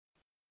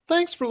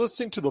Thanks for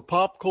listening to the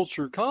Pop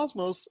Culture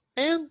Cosmos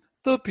and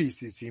the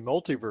PCC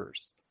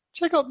Multiverse.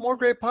 Check out more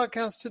great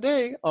podcasts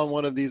today on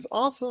one of these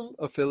awesome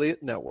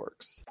affiliate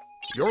networks.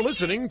 You're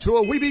listening to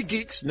a Weeby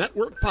Geeks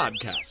Network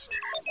podcast.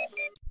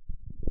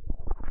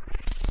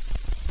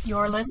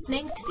 You're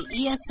listening to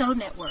the ESO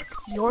Network,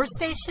 your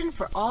station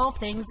for all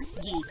things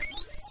geek.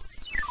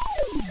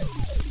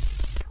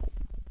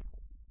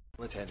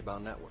 The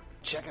Tangibound Network.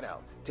 Check it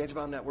out.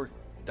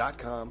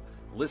 TangiboundNetwork.com.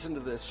 Listen to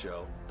this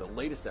show, the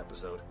latest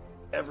episode,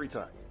 every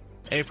time.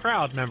 A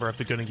proud member of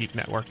the Gonna Geek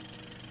Network.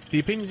 The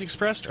opinions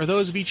expressed are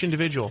those of each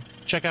individual.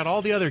 Check out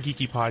all the other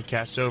geeky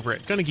podcasts over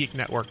at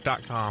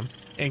GonnaGeekNetwork.com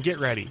and get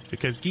ready,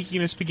 because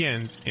geekiness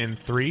begins in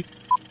 3,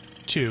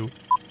 2,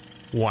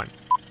 1.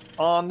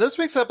 On this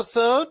week's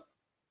episode,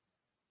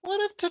 what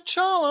if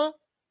T'Challa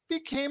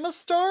became a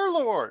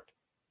Star-Lord?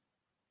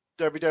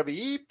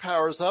 WWE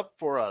powers up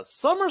for a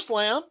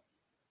SummerSlam,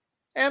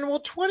 and will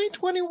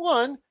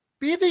 2021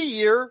 be the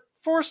year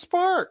for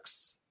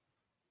Sparks?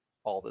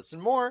 All this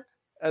and more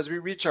as we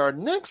reach our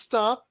next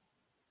stop,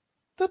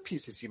 the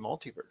PCC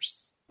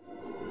Multiverse.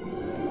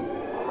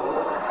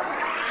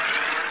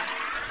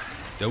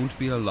 Don't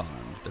be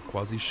alarmed. The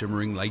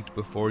quasi-shimmering light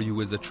before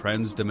you is a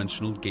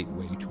trans-dimensional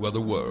gateway to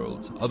other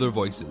worlds, other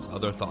voices,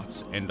 other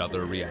thoughts, and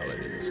other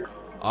realities.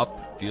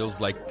 Up feels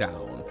like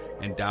down,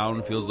 and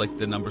down feels like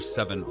the number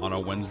 7 on a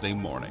Wednesday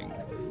morning.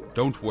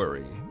 Don't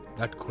worry.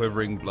 That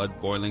quivering,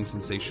 blood-boiling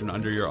sensation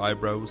under your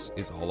eyebrows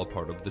is all a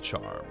part of the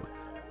charm.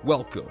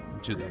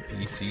 Welcome to the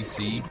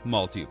PCC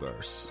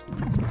Multiverse.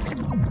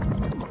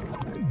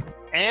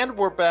 And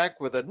we're back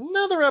with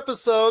another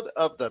episode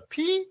of the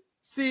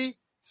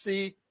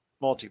PCC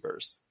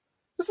Multiverse.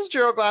 This is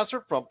Gerald Glasser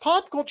from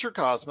Pop Culture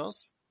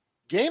Cosmos,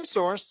 Game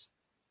Source,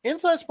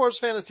 Inside Sports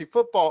Fantasy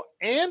Football,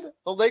 and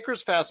the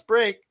Lakers Fast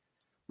Break.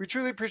 We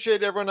truly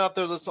appreciate everyone out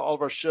there listening to all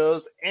of our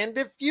shows. And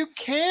if you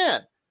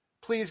can,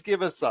 please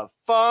give us a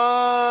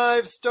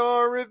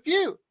 5-star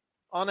review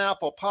on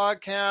Apple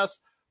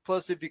Podcasts.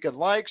 Plus, if you can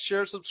like,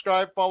 share,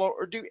 subscribe, follow,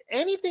 or do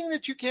anything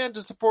that you can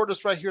to support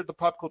us right here at the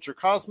Pop Culture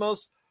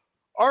Cosmos.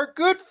 Our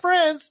good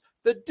friends,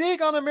 the Dig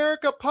on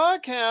America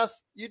podcast,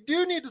 you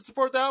do need to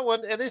support that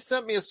one. And they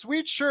sent me a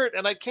sweet shirt,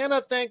 and I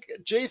cannot thank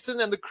Jason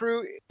and the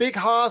crew, Big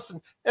Haas,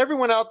 and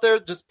everyone out there.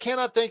 Just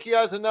cannot thank you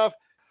guys enough.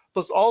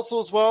 Plus, also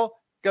as well,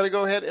 got to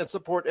go ahead and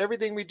support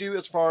everything we do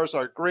as far as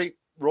our great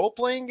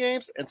role-playing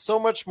games and so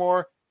much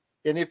more.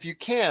 And if you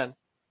can,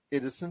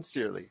 it is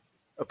sincerely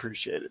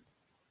appreciated.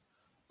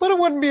 But it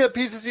wouldn't be a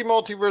PCC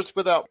Multiverse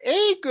without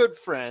a good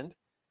friend.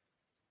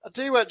 I'll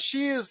tell you what,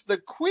 she is the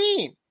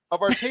queen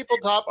of our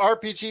tabletop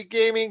RPG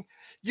gaming.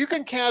 You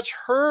can catch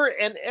her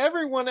and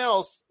everyone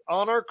else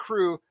on our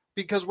crew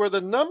because we're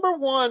the number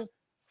 1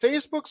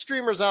 Facebook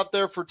streamers out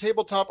there for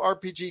tabletop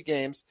RPG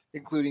games,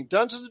 including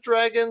Dungeons &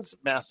 Dragons,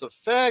 Mass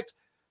Effect,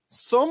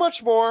 so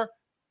much more.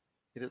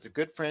 It is a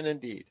good friend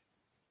indeed.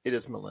 It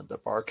is Melinda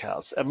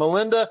Barkhouse. And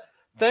Melinda,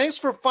 thanks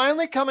for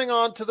finally coming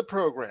on to the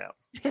program.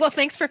 Well,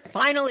 thanks for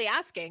finally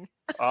asking.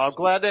 I'm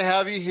glad to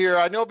have you here.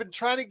 I know I've been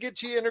trying to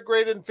get you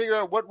integrated and figure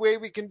out what way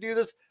we can do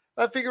this.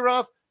 I figured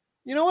off,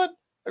 you know what?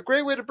 A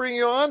great way to bring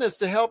you on is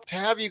to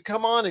have you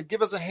come on and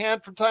give us a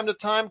hand from time to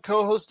time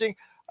co-hosting.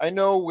 I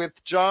know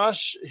with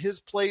Josh, his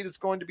plate is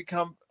going to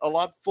become a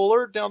lot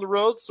fuller down the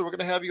road, so we're going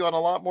to have you on a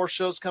lot more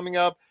shows coming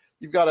up.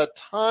 You've got a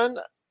ton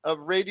of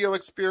radio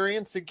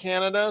experience in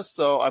Canada,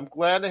 so I'm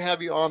glad to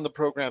have you on the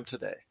program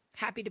today.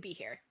 Happy to be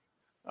here.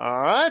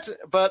 All right,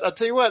 but I'll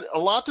tell you what, a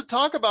lot to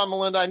talk about,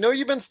 Melinda. I know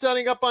you've been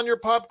studying up on your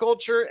pop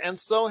culture, and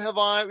so have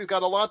I. We've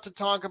got a lot to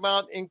talk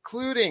about,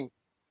 including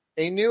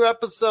a new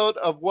episode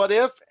of What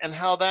If and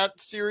how that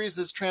series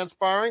is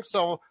transpiring.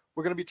 So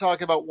we're going to be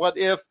talking about What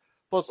If,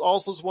 plus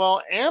also as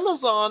well,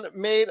 Amazon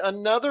made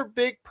another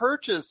big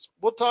purchase.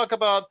 We'll talk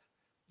about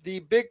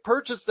the big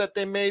purchase that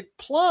they made,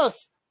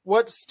 plus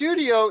what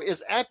studio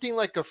is acting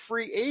like a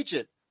free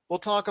agent. We'll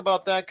talk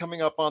about that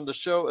coming up on the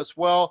show as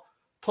well.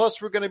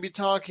 Plus, we're going to be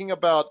talking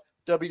about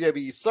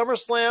WWE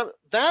SummerSlam.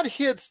 That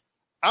hits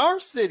our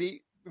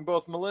city,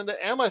 both Melinda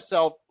and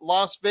myself,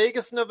 Las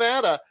Vegas,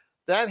 Nevada.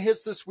 That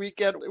hits this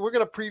weekend. We're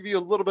going to preview a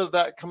little bit of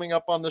that coming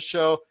up on the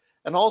show.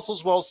 And also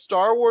as well,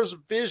 Star Wars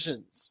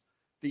Visions,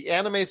 the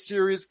anime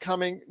series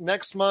coming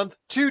next month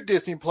to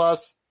Disney+.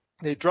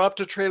 They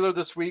dropped a trailer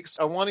this week,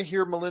 so I want to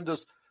hear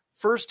Melinda's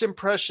first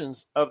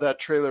impressions of that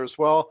trailer as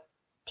well.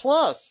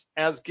 Plus,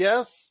 as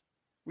guests,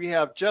 we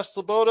have Jeff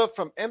Sloboda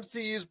from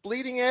MCU's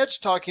Bleeding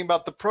Edge talking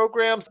about the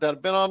programs that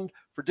have been on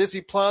for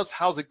Disney+,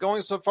 how's it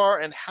going so far,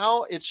 and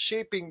how it's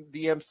shaping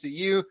the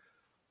MCU.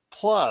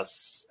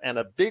 Plus, and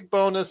a big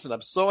bonus, and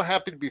I'm so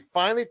happy to be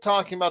finally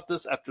talking about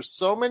this after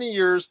so many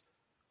years,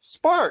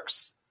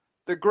 Sparks,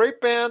 the great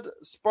band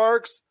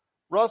Sparks,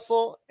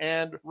 Russell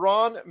and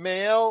Ron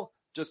Mayel,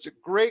 just a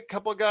great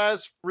couple of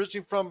guys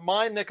originally from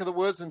my neck of the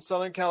woods in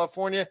Southern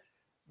California.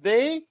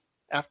 They,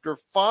 after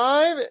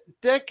 5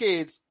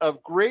 decades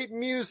of great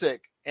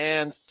music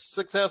and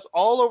success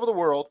all over the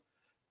world,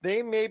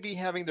 they may be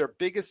having their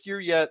biggest year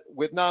yet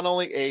with not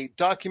only a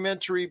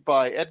documentary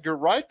by Edgar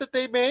Wright that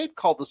they made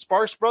called The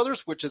Sparks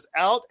Brothers, which is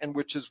out and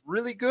which is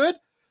really good,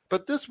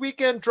 But this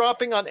weekend,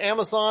 dropping on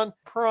Amazon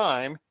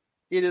Prime,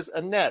 it is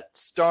Annette,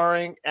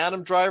 starring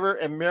Adam Driver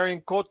and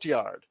Marion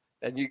Cotillard.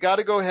 And you got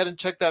to go ahead and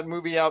check that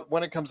movie out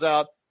when it comes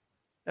out,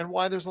 and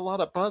why there's a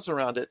lot of buzz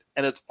around it.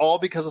 And it's all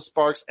because of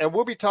Sparks. And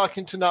we'll be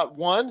talking to not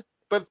one,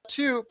 but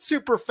two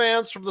super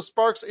fans from the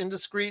Sparks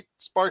Indiscreet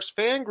Sparks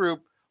fan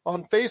group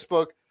on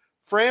Facebook,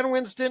 Fran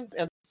Winston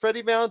and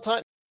Freddie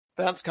Valentine.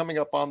 That's coming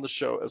up on the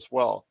show as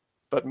well.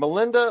 But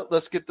Melinda,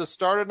 let's get this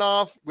started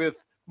off with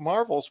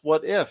Marvel's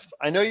What If.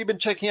 I know you've been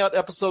checking out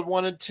episode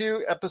 1 and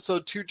 2.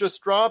 Episode 2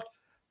 just dropped.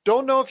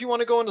 Don't know if you want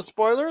to go into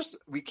spoilers.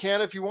 We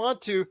can if you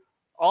want to.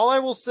 All I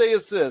will say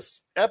is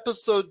this.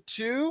 Episode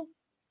 2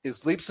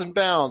 is leaps and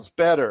bounds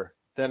better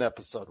than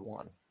episode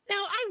 1.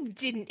 Now, I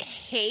didn't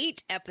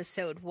hate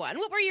episode 1.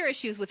 What were your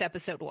issues with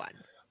episode 1?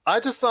 I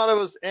just thought it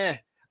was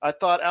I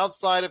thought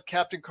outside of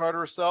Captain Carter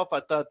herself,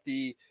 I thought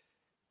the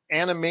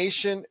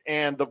animation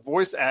and the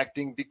voice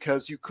acting,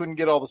 because you couldn't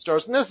get all the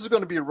stars. And this is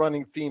going to be a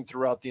running theme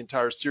throughout the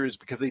entire series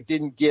because they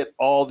didn't get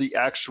all the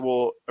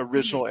actual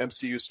original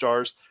MCU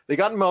stars. They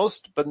got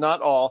most, but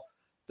not all.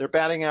 Their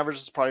batting average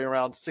is probably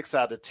around 6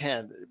 out of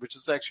 10, which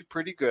is actually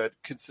pretty good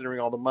considering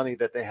all the money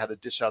that they had to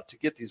dish out to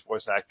get these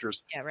voice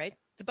actors. Yeah, right.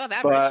 It's above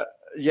average. But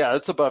yeah,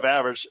 it's above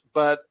average.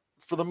 But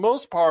for the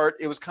most part,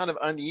 it was kind of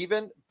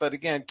uneven. But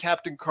again,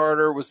 Captain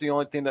Carter was the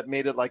only thing that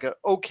made it like an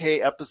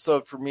okay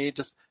episode for me.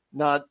 Just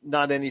not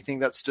anything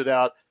that stood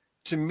out.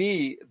 To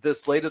me,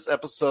 this latest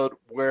episode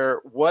where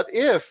what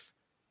if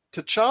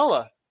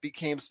T'Challa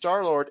became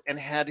Star-Lord and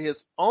had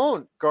his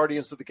own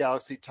Guardians of the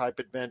Galaxy type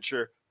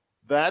adventure,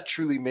 that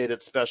truly made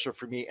it special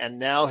for me and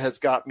now has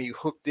got me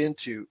hooked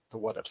into the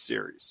What If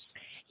series.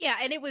 Yeah,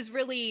 and it was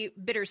really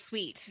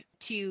bittersweet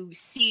to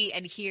see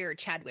and hear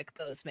Chadwick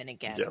Boseman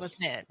again,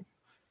 wasn't it?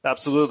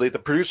 Absolutely. The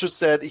producer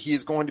said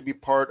he's going to be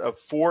part of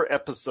 4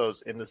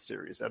 episodes in the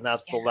series, and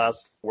that's the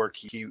last work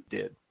he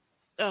did.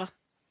 Oh,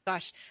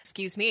 gosh.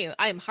 Excuse me.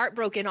 I'm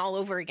heartbroken all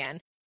over again.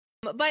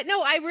 But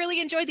no, I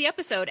really enjoyed the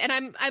episode,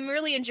 and I'm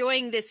really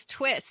enjoying this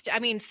twist. I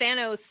mean,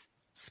 Thanos,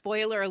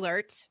 spoiler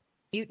alert,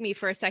 mute me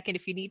for a second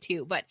if you need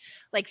to, but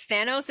like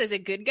Thanos as a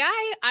good guy,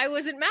 I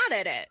wasn't mad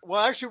at it.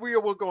 Well, actually, we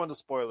will go into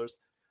spoilers.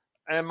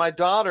 And my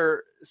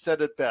daughter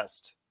said it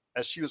best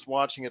as she was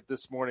watching it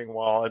this morning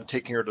while I'm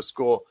taking her to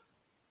school.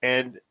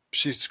 And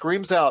she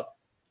screams out,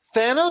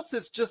 Thanos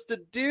is just a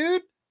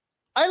dude?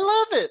 I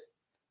love it.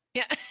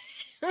 Yeah.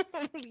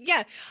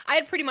 Yeah, I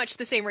had pretty much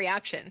the same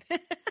reaction,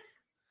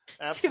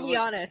 to be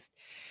honest.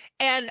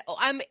 And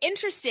I'm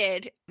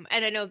interested,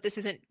 and I know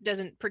this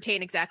doesn't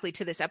pertain exactly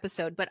to this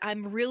episode, but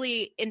I'm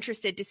really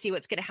interested to see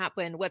what's going to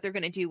happen, what they're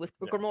going to do with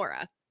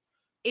Gamora.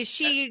 Is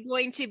she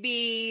going to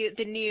be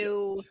the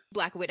new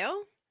Black Widow?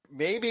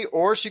 Maybe,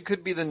 or she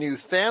could be the new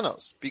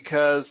Thanos,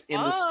 because in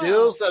the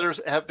stills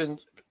that have been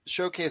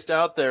showcased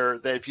out there,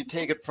 that if you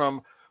take it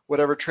from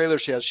whatever trailer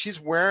she has,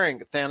 she's wearing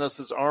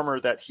Thanos' armor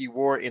that he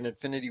wore in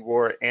Infinity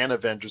War and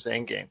Avengers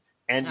Endgame,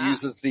 and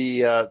uses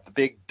the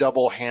big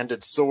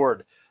double-handed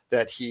sword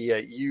that he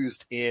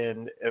used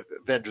in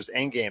Avengers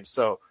Endgame.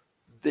 So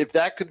if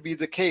that could be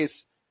the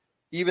case,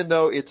 even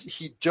though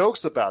he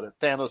jokes about it,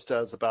 Thanos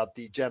does, about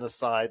the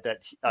genocide,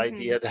 that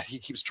idea that he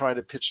keeps trying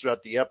to pitch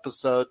throughout the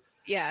episode.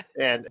 Yeah.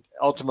 And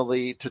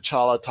ultimately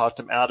T'Challa talked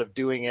him out of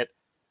doing it.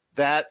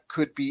 That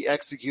could be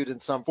executed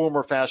in some form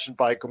or fashion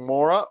by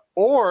Gamora,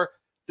 or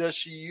does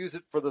she use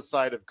it for the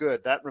side of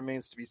good? That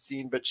remains to be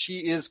seen, but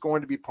she is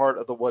going to be part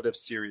of the What If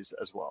series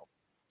as well.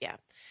 Yeah.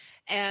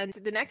 And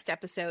the next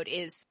episode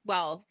is,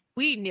 well,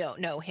 we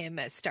know him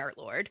as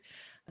Star-Lord,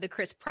 the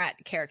Chris Pratt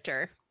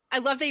character. I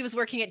love that he was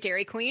working at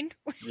Dairy Queen.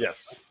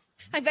 Yes.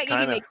 I bet you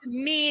he makes a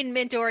mean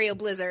mint Oreo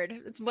Blizzard.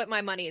 That's what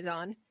my money is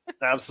on.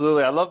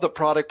 Absolutely. I love the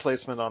product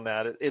placement on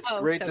that. It's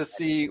great to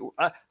see.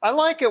 I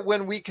like it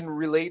when we can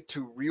relate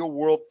to real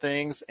world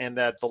things and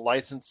that the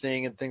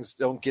licensing and things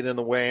don't get in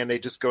the way, and they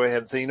just go ahead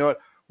and say, you know what,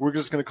 we're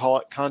just going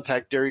to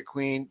contact Dairy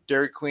Queen.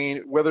 Dairy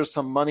Queen, whether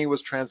some money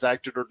was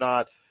transacted or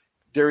not,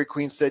 Dairy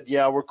Queen said,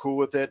 yeah, we're cool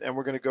with it, and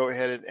we're going to go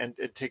ahead and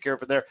take care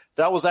of it there.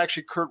 That was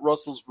actually Kurt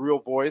Russell's real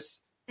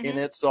voice in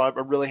it, so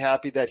I'm really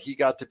happy that he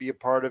got to be a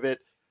part of it.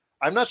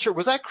 I'm not sure.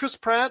 Was that Chris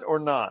Pratt or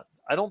not?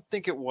 I don't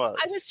think it was.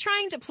 I was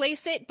trying to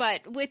place it,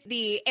 but with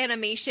the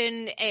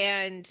animation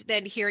and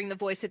then hearing the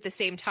voice at the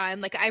same time,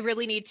 like I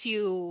really need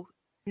to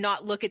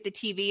not look at the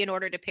TV in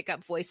order to pick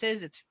up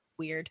voices. It's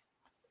weird.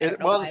 It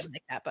was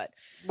like that, but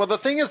well, the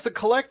thing is, the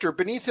Collector,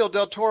 Benicio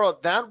del Toro,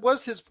 that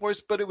was his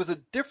voice, but it was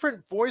a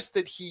different voice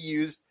that he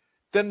used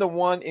than the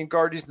one in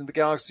Guardians of the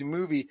Galaxy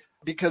movie,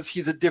 because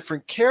he's a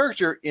different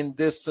character in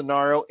this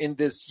scenario, in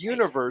this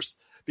universe,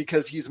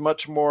 because he's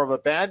much more of a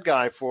bad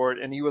guy for it,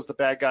 and he was the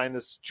bad guy in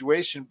this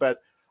situation. But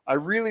I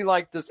really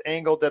like this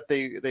angle that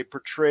they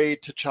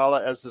portrayed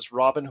T'Challa as this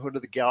Robin Hood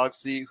of the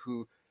galaxy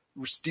who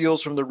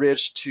steals from the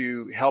rich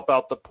to help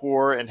out the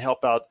poor and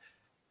help out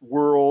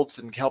worlds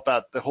and help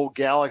out the whole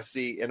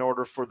galaxy in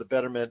order for the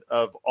betterment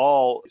of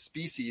all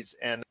species.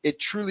 And it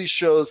truly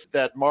shows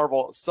that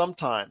Marvel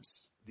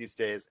sometimes these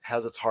days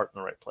has its heart in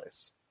the right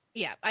place.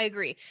 Yeah, I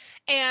agree.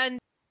 And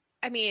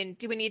I mean,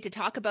 do we need to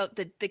talk about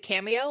the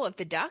cameo of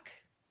the duck?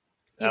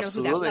 You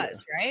Absolutely. know who that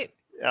was, right?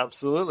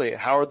 Absolutely.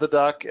 Howard the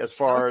Duck, as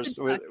far as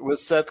with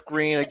Seth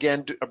Green,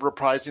 again,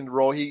 reprising the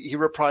role. He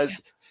reprised,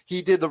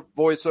 he did the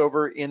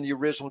voiceover in the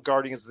original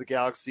Guardians of the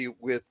Galaxy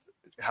with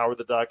Howard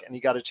the Duck, and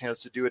he got a chance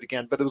to do it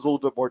again, but it was a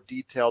little bit more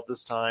detailed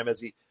this time as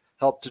he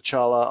helped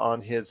T'Challa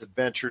on his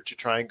adventure to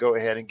try and go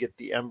ahead and get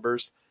the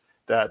embers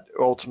that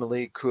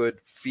ultimately could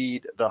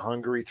feed the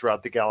hungry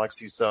throughout the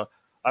galaxy. So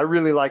I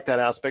really like that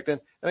aspect.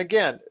 And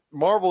again,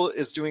 Marvel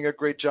is doing a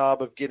great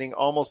job of getting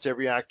almost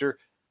every actor.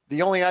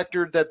 The only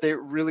actor that they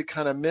really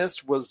kind of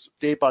missed was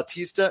Dave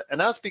Bautista, and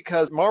that's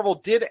because Marvel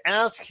did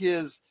ask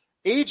his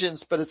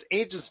agents, but his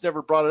agents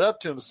never brought it up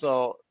to him.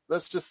 So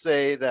let's just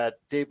say that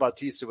Dave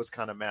Bautista was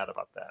kind of mad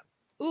about that.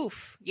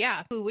 Oof.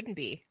 Yeah. Who wouldn't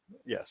be?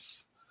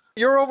 Yes.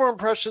 Your overall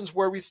impressions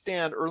where we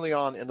stand early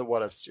on in the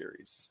What If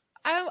series?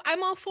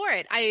 I'm all for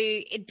it.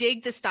 I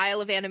dig the style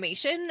of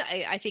animation.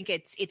 I think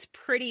it's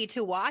pretty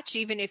to watch,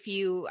 even if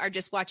you are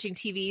just watching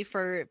TV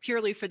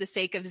purely for the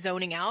sake of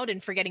zoning out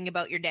and forgetting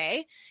about your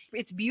day.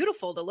 It's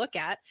beautiful to look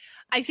at.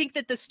 I think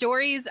that the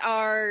stories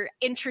are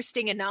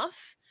interesting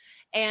enough.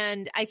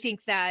 And I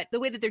think that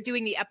the way that they're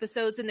doing the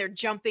episodes and they're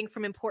jumping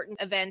from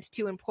important event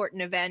to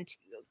important event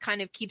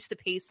kind of keeps the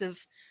pace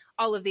of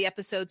all of the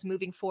episodes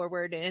moving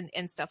forward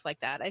and stuff like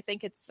that. I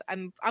think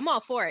I'm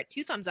all for it.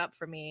 2 thumbs up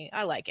for me.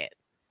 I like it.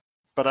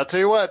 But I'll tell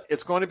you what,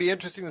 it's going to be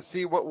interesting to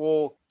see what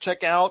we'll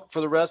check out for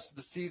the rest of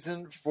the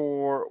season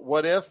for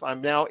What If.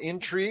 I'm now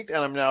intrigued, and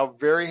I'm now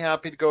very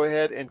happy to go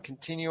ahead and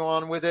continue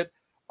on with it.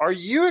 Are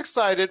you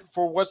excited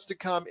for what's to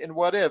come in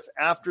What If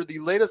after the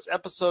latest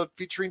episode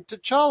featuring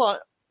T'Challa?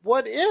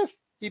 What if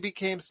he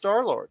became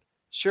Star-Lord?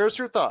 Share us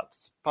your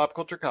thoughts,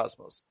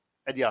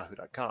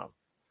 popculturecosmos@yahoo.com.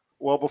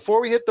 Well,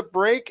 before we hit the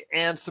break,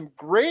 and some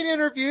great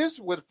interviews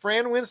with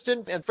Fran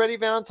Winston and Freddie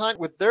Valentine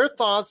with their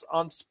thoughts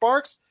on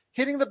Sparks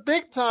hitting the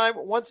big time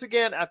once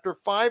again after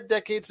 5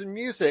 decades in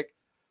music,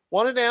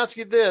 wanted to ask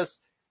you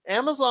this.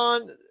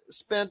 Amazon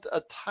spent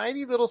a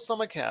tiny little sum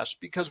of cash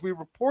because we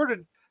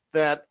reported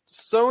that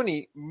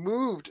Sony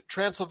moved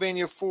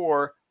Transylvania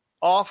 4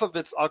 off of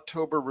its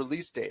October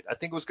release date. I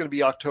think it was going to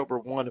be October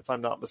 1, if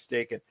I'm not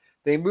mistaken.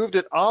 They moved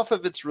it off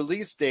of its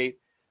release date.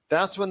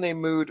 That's when they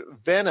moved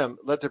Venom,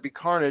 Let There Be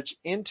Carnage,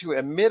 into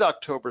a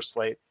mid-October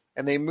slate,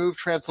 and they moved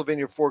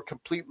Transylvania 4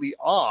 completely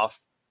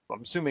off,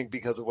 I'm assuming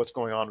because of what's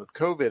going on with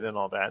COVID and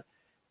all that.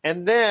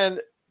 And then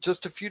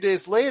just a few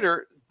days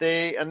later,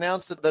 they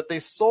announced that they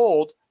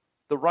sold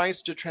the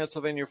rights to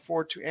Transylvania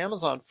 4 to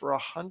Amazon for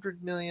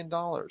 $100 million.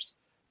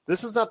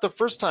 This is not the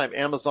first time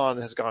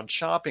Amazon has gone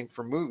shopping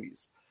for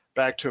movies.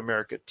 Back to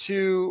America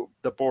 2,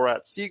 the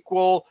Borat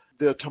sequel,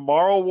 the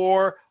Tomorrow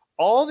War,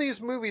 all these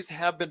movies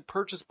have been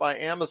purchased by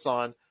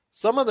Amazon,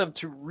 some of them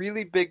to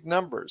really big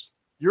numbers.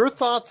 Your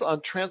thoughts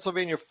on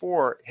Transylvania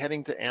 4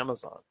 heading to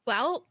Amazon?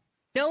 Well,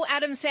 no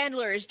Adam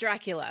Sandler as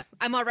Dracula.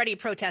 I'm already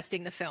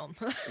protesting the film.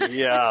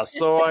 Yeah,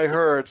 so I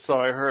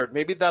heard.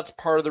 Maybe that's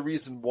part of the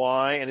reason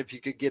why, and if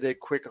you could get a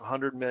quick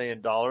 $100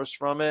 million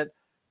from it,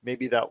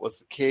 maybe that was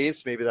the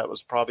case. Maybe that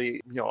was probably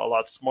a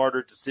lot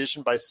smarter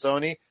decision by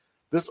Sony.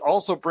 This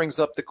also brings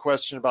up the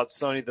question about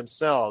Sony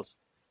themselves.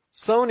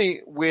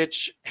 Sony,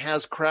 which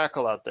has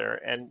Crackle out there,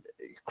 and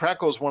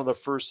Crackle is one of the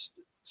first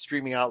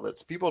streaming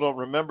outlets. People don't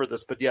remember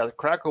this, but yeah,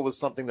 Crackle was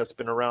something that's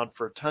been around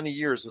for a ton of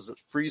years. It was a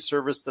free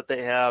service that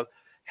they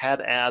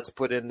had ads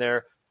put in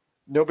there.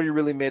 Nobody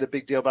really made a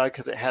big deal about it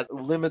because it had a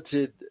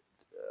limited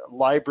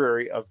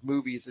library of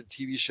movies and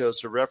TV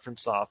shows to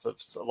reference off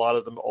of. So a lot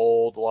of them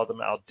old, a lot of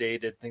them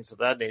outdated, things of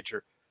that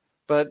nature.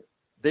 But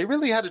they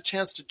really had a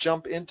chance to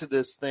jump into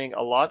this thing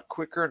a lot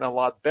quicker and a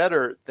lot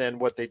better than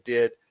what they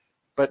did.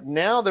 But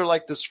now they're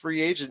like this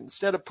free agent.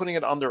 Instead of putting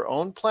it on their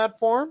own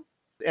platform,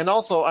 and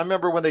also I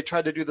remember when they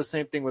tried to do the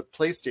same thing with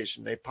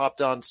PlayStation. They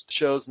popped on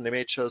shows and they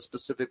made shows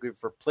specifically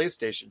for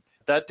PlayStation.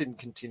 That didn't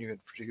continue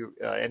into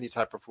any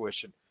type of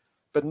fruition.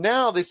 But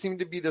now they seem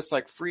to be this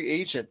like free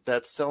agent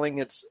that's selling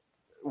its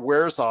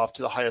wares off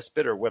to the highest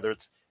bidder, whether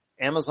it's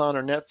Amazon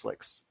or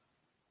Netflix.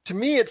 To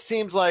me, it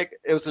seems like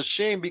it was a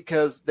shame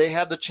because they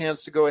had the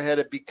chance to go ahead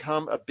and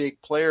become a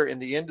big player in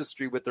the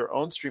industry with their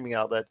own streaming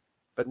outlet,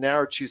 but now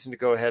are choosing to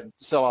go ahead and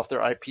sell off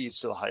their IPs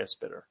to the highest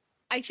bidder.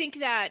 I think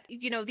that,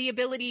 the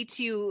ability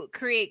to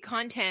create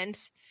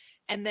content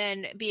and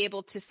then be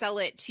able to sell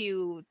it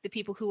to the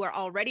people who are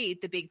already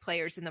the big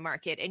players in the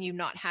market, and you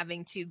not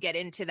having to get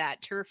into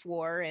that turf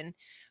war and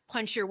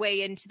punch your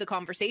way into the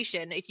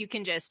conversation. If you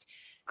can just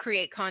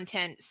create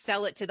content,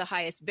 sell it to the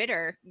highest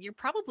bidder, you're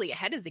probably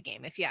ahead of the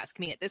game, if you ask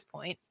me at this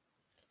point.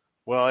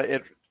 Well,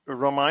 it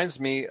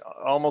reminds me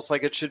almost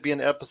like it should be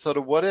an episode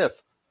of What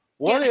If.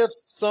 What if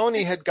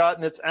Sony had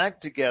gotten its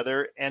act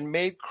together and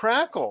made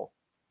Crackle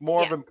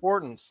more of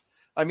importance?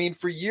 I mean,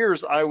 for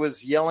years, I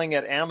was yelling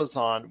at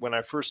Amazon when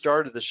I first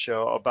started the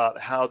show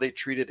about how they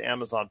treated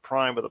Amazon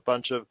Prime with a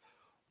bunch of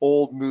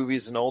old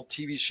movies and old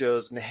TV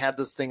shows, and they had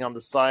this thing on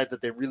the side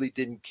that they really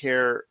didn't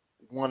care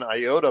one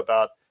iota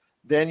about.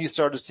 Then you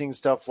started seeing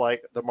stuff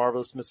like The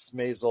Marvelous Mrs.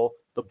 Maisel,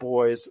 The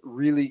Boys,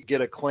 really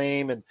get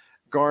acclaim and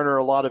garner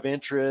a lot of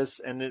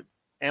interest. And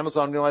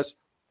Amazon realized,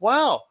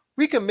 wow,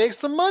 we can make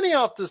some money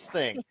off this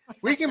thing.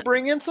 We can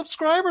bring in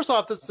subscribers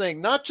off this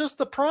thing, not just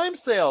the Prime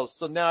sales.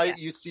 So now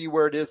you see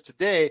where it is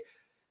today.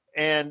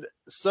 And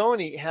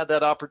Sony had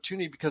that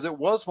opportunity because it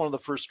was one of the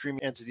first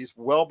streaming entities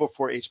well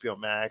before HBO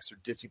Max or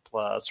Disney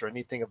Plus or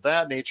anything of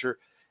that nature.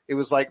 It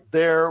was like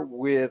there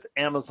with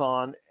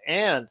Amazon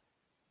and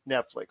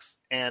Netflix.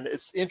 And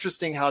it's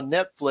interesting how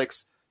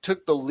Netflix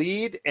took the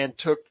lead and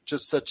took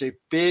just such a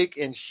big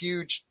and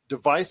huge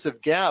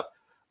divisive gap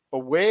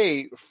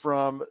away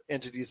from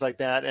entities like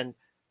that. And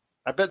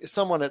I bet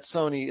someone at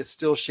Sony is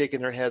still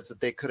shaking their heads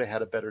that they could have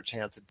had a better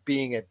chance at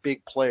being a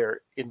big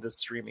player in the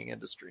streaming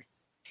industry.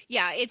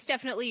 Yeah, it's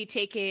definitely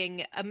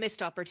taking a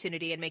missed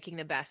opportunity and making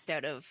the best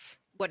out of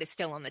what is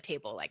still on the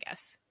table, I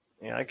guess.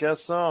 Yeah, I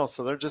guess so.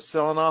 So they're just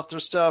selling off their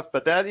stuff.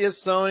 But that is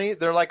Sony.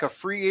 They're like a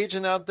free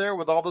agent out there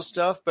with all the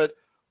stuff. But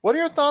what are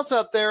your thoughts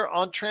out there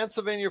on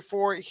Transylvania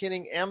 4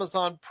 hitting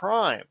Amazon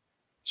Prime?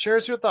 Share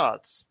us your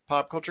thoughts.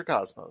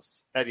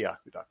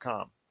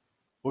 PopCultureCosmos@yahoo.com.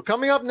 Well,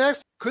 coming up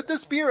next, could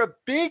this be a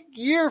big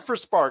year for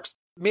Sparks?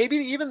 Maybe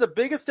even the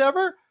biggest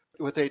ever?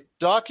 With a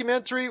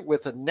documentary,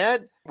 with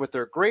Annette, with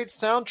their great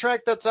soundtrack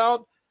that's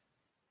out,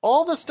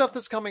 all the stuff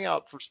that's coming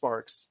out for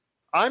Sparks.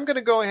 I'm going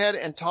to go ahead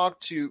and talk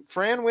to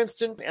Fran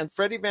Winston and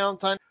Freddie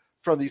Valentine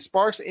from the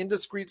Sparks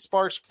Indiscreet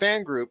Sparks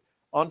fan group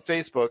on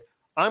Facebook.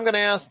 I'm going to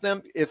ask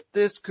them if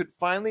this could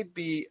finally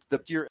be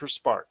the year for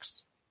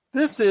Sparks.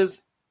 This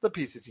is the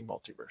PCC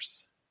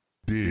Multiverse.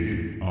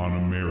 Dig on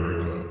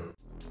America.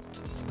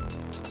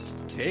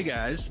 Hey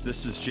guys,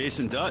 this is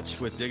Jason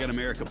Dutch with Dig on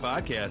America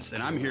podcast,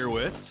 and I'm here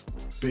with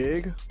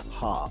Big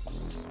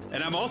Hops.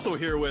 And I'm also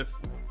here with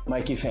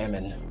Mikey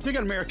Famine. Dig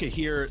on America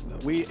here,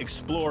 we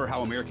explore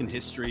how American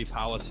history,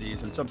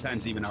 policies, and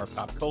sometimes even our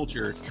pop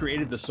culture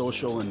created the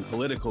social and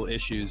political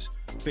issues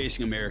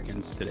facing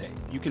Americans today.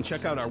 You can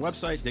check out our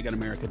website,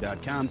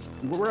 digonamerica.com.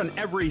 We're on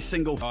every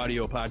single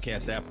audio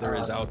podcast app there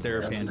is out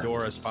there,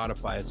 Pandora,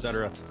 Spotify,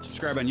 etc.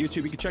 Subscribe on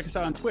YouTube. You can check us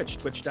out on Twitch,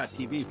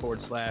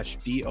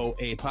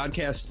 twitch.tv/DOA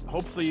podcast.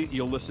 Hopefully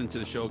you'll listen to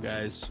the show,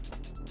 guys.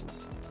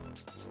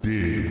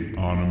 Dig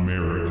on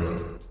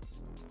America.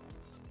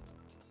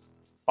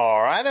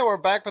 All right, and we're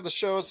back with the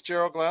show. It's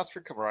Gerald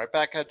Glassford coming right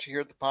back at you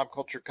here at the Pop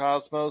Culture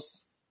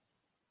Cosmos.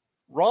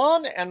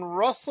 Ron and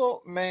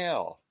Russell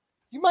Mael.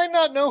 You might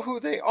not know who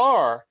they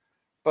are,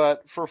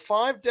 but for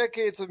 5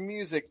 decades of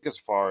music, as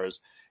far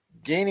as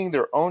gaining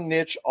their own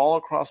niche all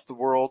across the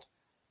world,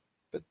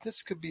 but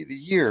this could be the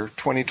year,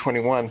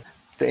 2021,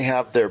 they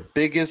have their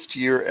biggest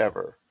year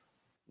ever.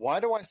 Why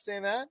do I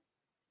say that?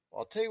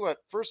 Well, I'll tell you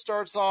what. First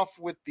starts off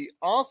with the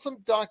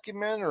awesome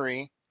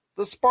documentary,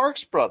 The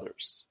Sparks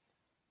Brothers.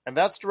 And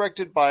that's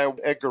directed by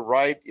Edgar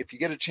Wright. If you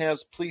get a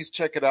chance, please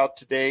check it out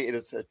today. It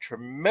is a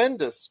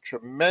tremendous,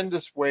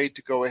 tremendous way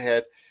to go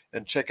ahead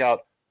and check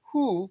out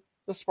who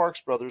the Sparks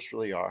Brothers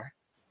really are.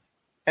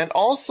 And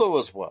also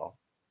as well,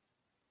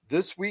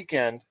 this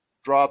weekend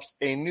drops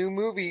a new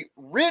movie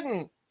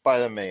written by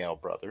the Mael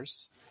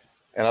brothers.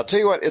 And I'll tell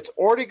you what, it's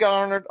already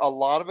garnered a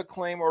lot of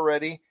acclaim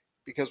already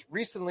because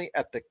recently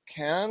at the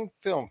Cannes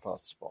Film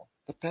Festival,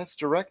 the best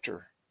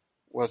director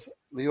was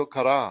Leo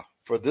Cara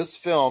for this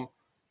film.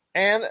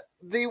 And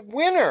the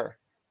winner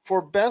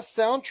for Best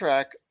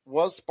Soundtrack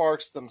was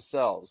Sparks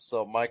themselves.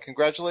 So my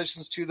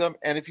congratulations to them.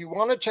 And if you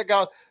want to check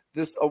out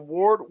this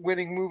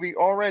award-winning movie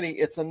already,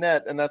 it's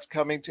Annette, and that's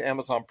coming to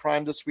Amazon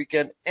Prime this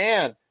weekend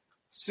and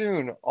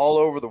soon all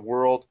over the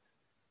world.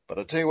 But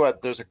I'll tell you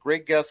what, there's a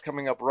great guest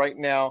coming up right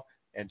now,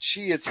 and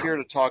she is here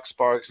to talk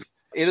Sparks.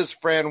 It is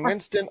Fran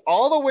Winston,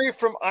 all the way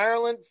from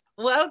Ireland.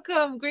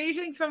 Welcome.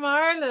 Greetings from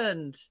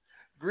Ireland.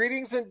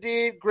 Greetings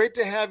indeed. Great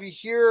to have you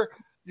here.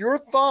 Your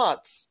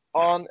thoughts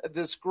on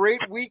this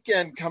great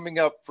weekend coming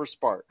up for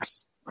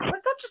Sparks? Well,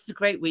 it's not just a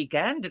great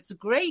weekend, it's a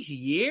great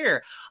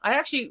year. I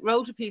actually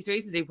wrote a piece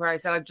recently where I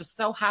said I'm just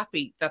so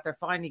happy that they're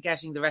finally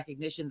getting the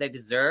recognition they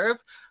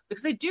deserve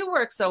because they do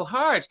work so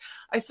hard.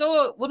 I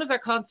saw one of their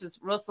concerts,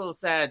 Russell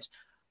said,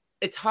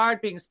 it's hard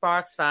being a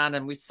Sparks fan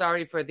and we're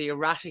sorry for the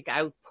erratic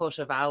output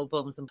of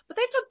albums. But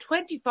they've done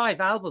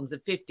 25 albums in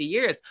 50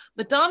 years.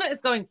 Madonna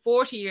is going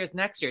 40 years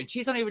next year and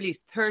she's only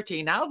released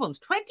 13 albums.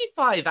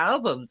 25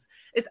 albums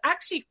is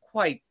actually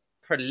quite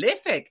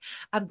prolific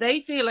and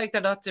they feel like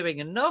they're not doing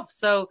enough.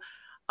 So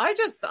I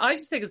just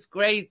think it's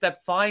great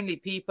that finally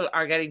people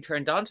are getting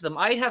turned on to them.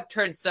 I have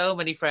turned so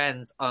many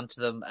friends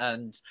onto them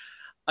and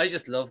I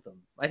just love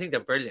them. I think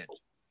they're brilliant.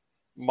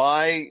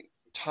 My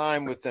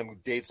time with them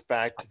dates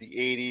back to the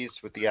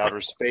 80s with the Outer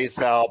Space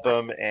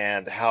album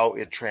and how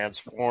it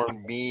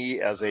transformed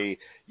me as a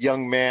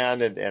young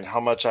man and how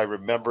much I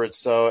remember it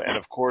so. And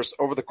of course,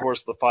 over the course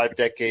of the 5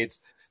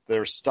 decades,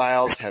 their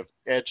styles have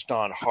edged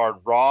on hard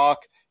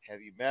rock,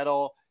 heavy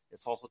metal.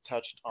 It's also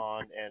touched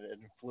on and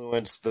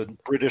influenced the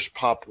British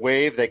pop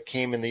wave that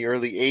came in the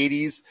early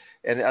 80s.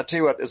 And I'll tell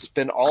you what, it's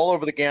been all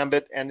over the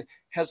gambit and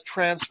has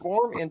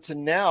transformed into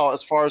now,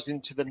 as far as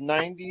into the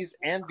 90s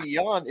and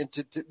beyond,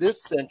 into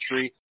this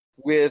century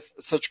with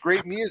such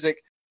great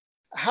music.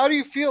 How do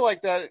you feel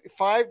like that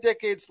 5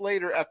 decades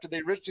later, after they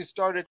originally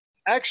started,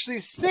 actually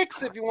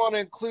 6 if you want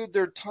to include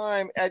their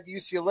time at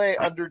UCLA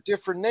under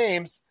different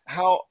names,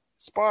 how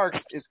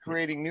Sparks is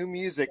creating new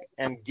music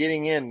and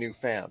getting in new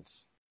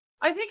fans.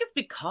 I think it's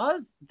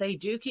because they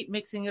do keep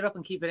mixing it up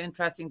and keep it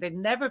interesting. They've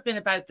never been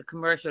about the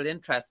commercial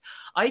interest.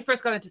 I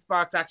first got into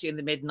Sparks actually in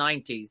the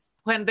mid-90s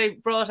when they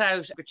brought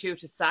out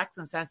gratuitous sax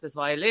and senseless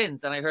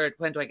violins, and I heard,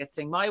 when do I get to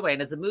sing my way?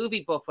 And as a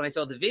movie buff, when I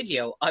saw the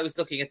video, I was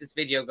looking at this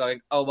video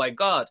going, oh my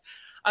God.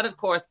 And of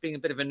course, being a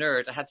bit of a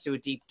nerd, I had to do a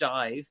deep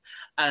dive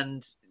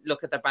and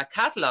look at their back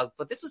catalogue.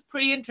 But this was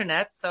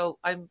pre-internet, so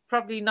I'm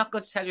probably not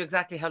going to tell you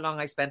exactly how long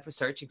I spent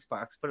researching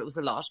Sparks, but it was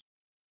a lot.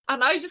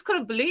 And I just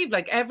couldn't believe,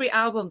 like, every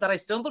album that I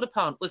stumbled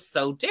upon was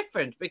so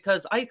different,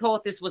 because I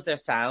thought this was their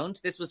sound.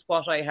 This was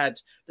what I had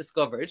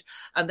discovered.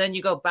 And then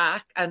you go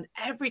back and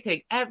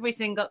everything, every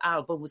single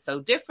album was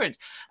so different.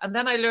 And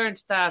then I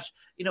learned that,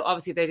 you know,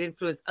 obviously they'd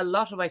influenced a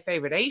lot of my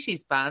favorite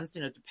 80s bands,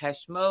 you know,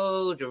 Depeche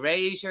Mode,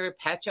 Erasure,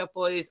 Pet Shop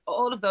Boys,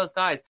 all of those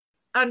guys.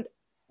 And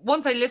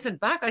once I listened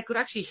back, I could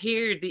actually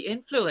hear the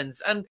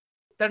influence. And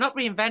they're not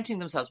reinventing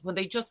themselves when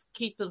they just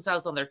keep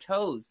themselves on their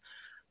toes.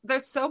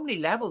 There's so many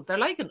levels. They're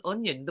like an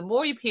onion. The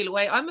more you peel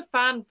away, I'm a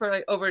fan for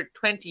like over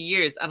 20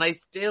 years, and I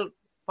still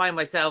find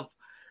myself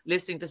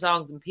listening to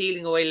songs and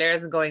peeling away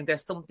layers and going,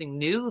 there's something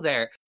new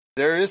there.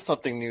 There is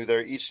something new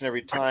there each and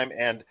every time,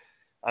 and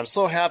I'm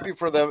so happy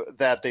for them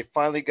that they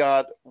finally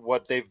got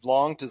what they've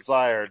long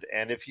desired.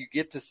 And if you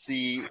get to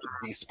see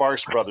the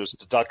Sparks Brothers,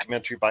 the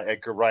documentary by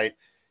Edgar Wright,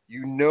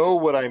 you know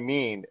what I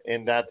mean,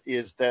 and that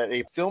is that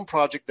a film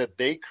project that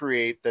they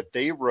create, that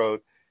they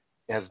wrote,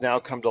 has now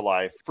come to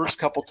life. First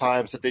couple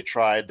times that they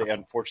tried, they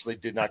unfortunately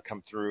did not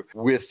come through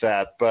with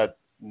that. But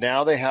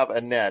now they have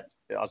Annette.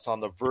 It's on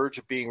the verge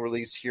of being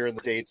released here in the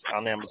States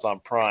on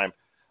Amazon Prime.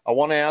 I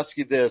want to ask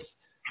you this.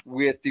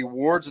 With the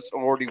awards it's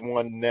already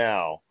won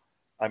now,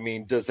 I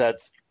mean, does that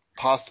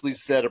possibly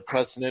set a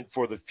precedent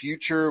for the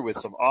future with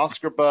some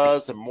Oscar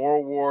buzz and more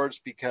awards?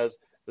 Because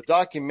the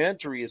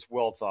documentary is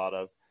well thought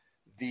of.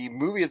 The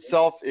movie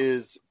itself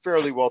is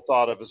fairly well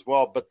thought of as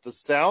well, but the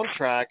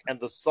soundtrack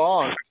and the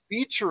song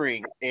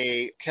featuring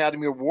a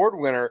Academy Award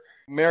winner,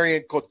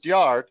 Marion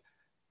Cotillard,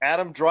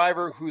 Adam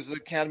Driver, who's an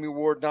Academy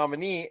Award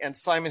nominee, and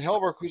Simon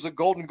Helberg, who's a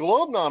Golden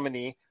Globe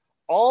nominee,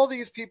 all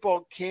these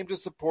people came to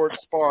support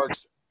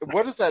Sparks.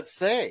 What does that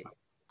say?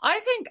 I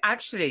think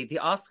actually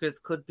the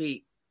Oscars could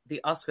be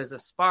the Oscars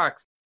of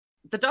Sparks.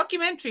 The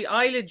documentary,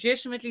 I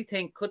legitimately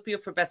think, could be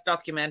up for Best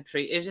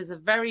Documentary. It is a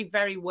very,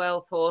 very well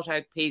thought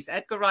out piece.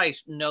 Edgar Wright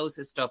knows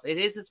his stuff. It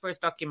is his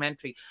first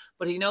documentary,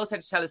 but he knows how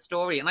to tell a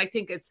story. And I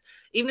think it's,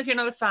 even if you're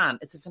not a fan,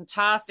 it's a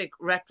fantastic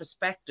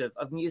retrospective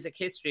of music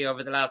history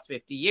over the last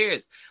 50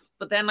 years.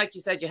 But then, like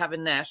you said, you have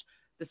Annette.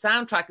 The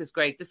soundtrack is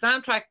great. The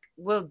soundtrack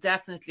will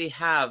definitely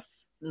have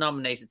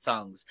nominated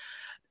songs.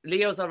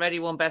 Leo's already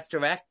won Best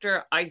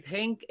Director. I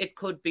think it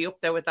could be up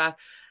there with that.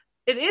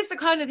 It is the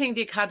kind of thing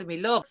the Academy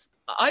loves.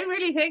 I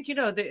really think, you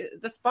know,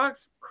 the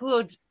Sparks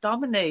could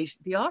dominate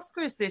the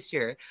Oscars this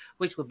year,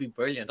 which would be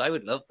brilliant. I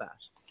would love that.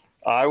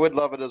 I would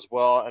love it as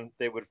well, and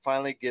they would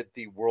finally get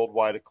the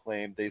worldwide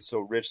acclaim they so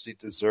richly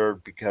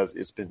deserve, because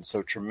it's been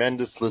so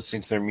tremendous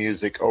listening to their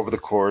music over the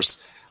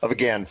course of,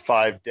 again,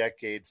 5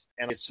 decades.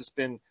 And it's just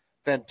been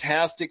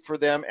fantastic for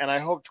them, and I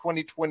hope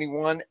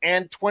 2021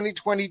 and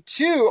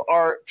 2022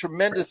 are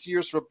tremendous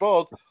years for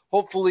both,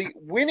 hopefully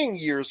winning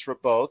years for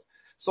both.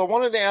 So I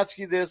wanted to ask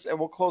you this, and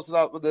we'll close it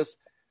out with this.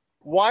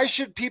 Why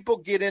should people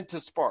get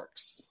into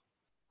Sparks?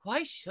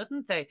 Why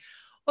shouldn't they?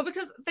 Well,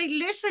 because they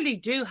literally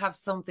do have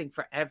something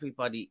for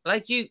everybody.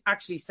 Like you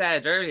actually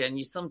said earlier, and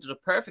you summed it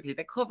up perfectly,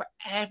 they cover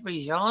every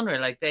genre.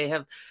 Like they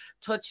have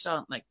touched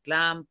on like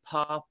glam,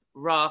 pop,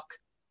 rock,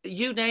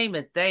 you name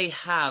it, they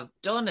have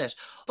done it.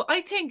 But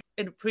I think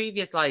in a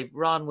previous life,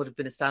 Ron would have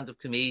been a stand-up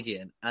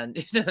comedian, and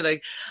you know,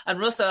 like, and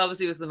Russell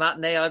obviously was the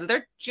matinee idol.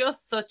 They're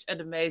just such an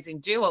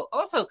amazing duo.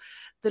 Also,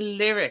 the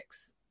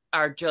lyrics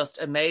are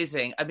just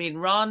amazing. I mean,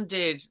 Ron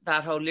did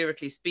that whole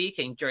Lyrically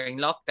Speaking during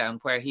lockdown,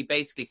 where he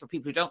basically, for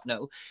people who don't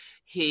know,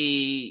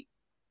 he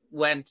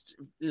went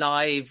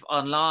live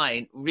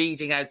online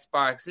reading out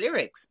Sparks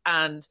lyrics,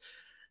 and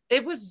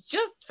it was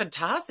just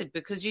fantastic,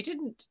 because you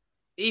didn't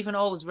even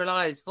always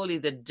realize fully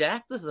the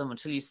depth of them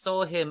until you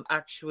saw him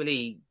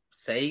actually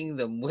saying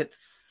them with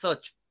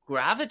such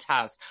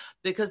gravitas,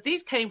 because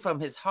these came from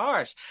his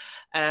heart.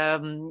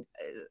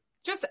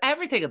 Just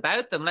everything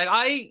about them. Like,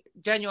 I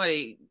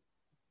genuinely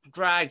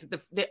dragged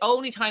the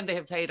only time they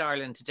have played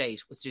Ireland to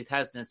date was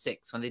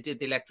 2006 when they did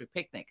the Electric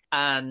Picnic,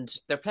 and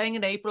they're playing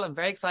in April. I'm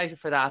very excited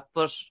for that,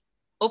 but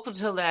up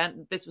until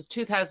then, this was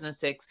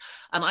 2006,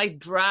 and I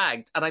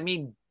dragged, and I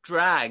mean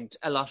dragged,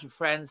 a lot of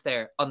friends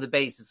there on the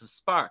basis of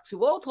Sparks,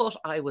 who all thought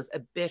I was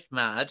a bit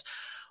mad.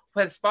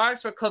 When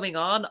Sparks were coming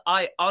on,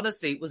 I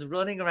honestly was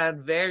running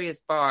around various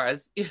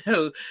bars, you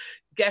know,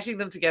 getting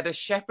them together,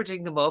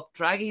 shepherding them up,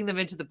 dragging them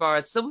into the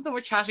bars. Some of them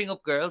were chatting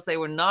up girls. They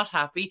were not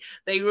happy.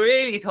 They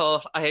really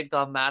thought I had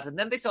gone mad. And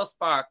then they saw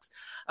Sparks,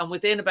 and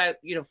within about,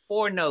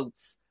 4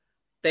 notes,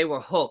 they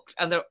were hooked,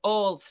 and they're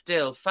all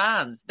still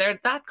fans. They're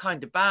that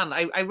kind of band.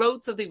 I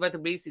wrote something about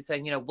them recently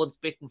saying, once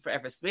bitten,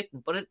 forever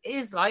smitten, but it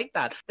is like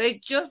that. They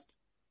just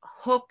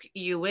hook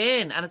you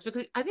in, and I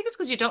think it's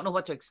because you don't know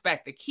what to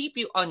expect. They keep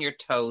you on your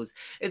toes.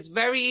 It's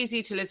very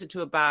easy to listen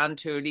to a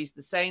band who release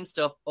the same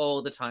stuff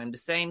all the time, the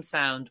same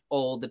sound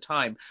all the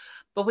time,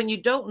 but when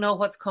you don't know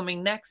what's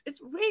coming next,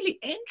 it's really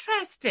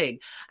interesting,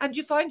 and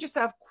you find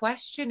yourself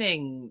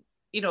questioning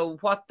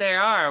what they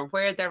are,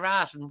 where they're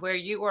at, and where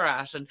you are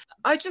at. And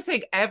I just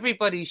think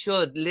everybody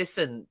should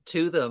listen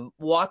to them,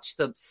 watch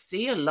them,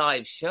 see a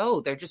live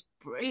show. They're just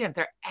brilliant.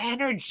 Their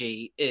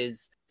energy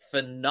is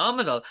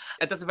phenomenal.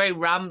 And that's a very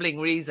rambling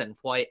reason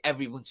why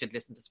everyone should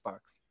listen to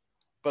Sparks.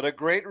 But a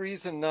great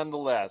reason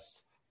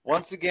nonetheless.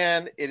 Once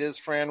again, it is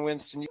Fran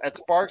Winston at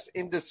Sparks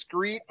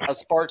Indiscreet, a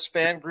Sparks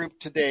fan group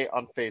today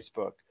on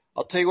Facebook.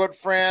 I'll tell you what,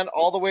 Fran,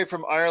 all the way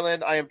from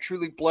Ireland, I am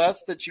truly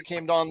blessed that you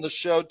came on the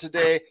show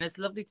today. It's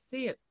lovely to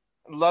see you.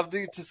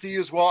 Lovely to see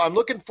you as well. I'm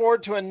looking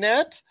forward to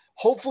Annette.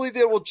 Hopefully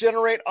they will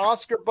generate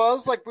Oscar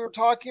buzz like we were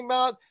talking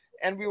about,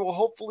 and we will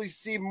hopefully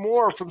see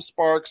more from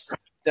Sparks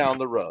down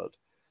the road.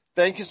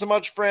 Thank you so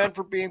much, Fran,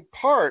 for being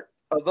part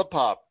of the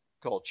Pop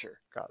Culture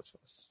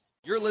Cosmos.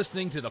 You're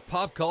listening to the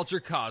Pop Culture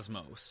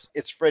Cosmos.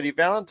 It's Freddie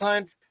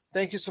Valentine.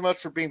 Thank you so much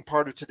for being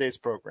part of today's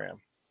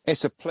program.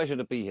 It's a pleasure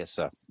to be here,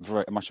 sir.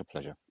 Very much a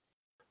pleasure.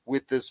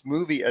 With this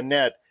movie,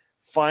 Annette,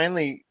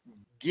 finally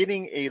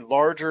getting a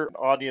larger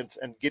audience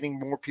and getting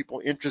more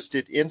people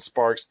interested in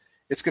Sparks,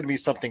 it's going to be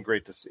something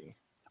great to see.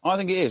 I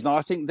think it is. And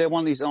I think they're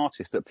one of these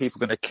artists that people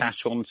are going to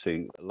catch on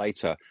to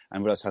later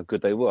and realize how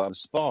good they were. And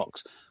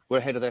Sparks were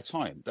ahead of their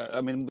time.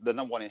 I mean, the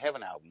Number One in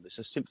Heaven album, it's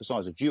a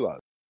synthesizer duo.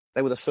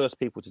 They were the first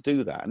people to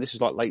do that. And this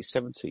is like late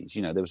 70s.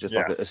 There was just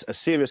like a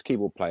serious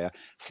keyboard player,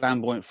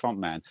 flamboyant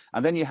frontman.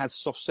 And then you had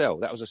Soft Cell.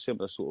 That was a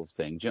similar sort of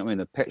thing. Do you know what I mean?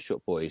 The Pet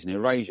Shop Boys and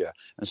Erasure.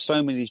 And so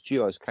many of these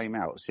duos came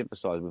out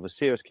synthesized with a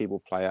serious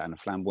keyboard player and a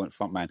flamboyant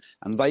frontman.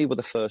 And they were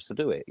the first to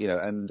do it,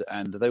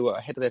 and they were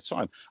ahead of their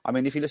time. I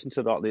mean, if you listen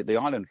to the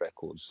Island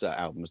Records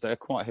albums, they're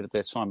quite ahead of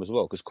their time as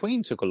well. Because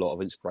Queen took a lot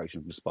of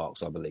inspiration from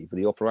Sparks, I believe, with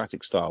the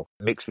operatic style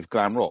mixed with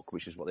glam rock,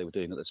 which is what they were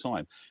doing at the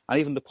time. And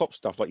even the pop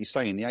stuff, like you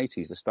say, in the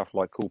 80s, the stuff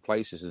like Cool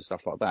Places and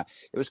stuff like that,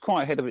 it was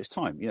quite ahead of its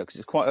time, because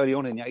it's quite early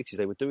on in the 80s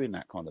they were doing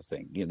that kind of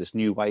thing, this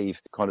new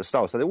wave kind of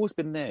style. So they've always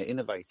been there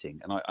innovating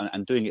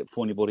and doing it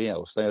before anybody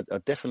else. They are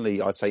definitely,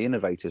 I'd say,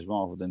 innovators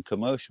rather than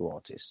commercial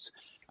artists.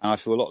 And I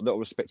feel a lot of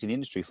respect in the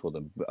industry for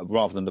them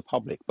rather than the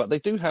public. But they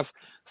do have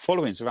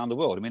followings around the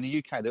world. I mean, in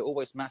the UK, they're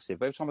always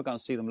massive. Every time I go and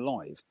see them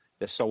live,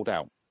 they're sold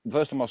out. The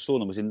first time I saw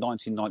them was in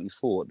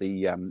 1994 at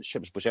the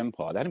Shepherd's Bush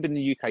Empire. They hadn't been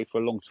in the UK for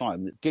a long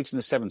time. Gigs in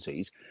the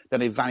 70s, then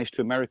they vanished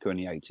to America in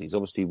the 80s,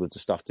 obviously with the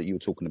stuff that you were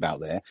talking about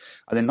there.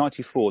 And then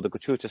 94, the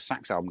Gratuitous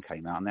Sax album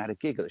came out and they had a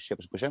gig at the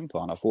Shepherd's Bush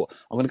Empire. And I thought,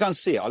 I'm going to go and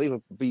see it. I'll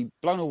either be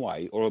blown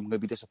away or I'm going to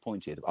be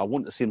disappointed. I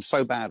want to see them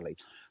so badly.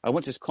 I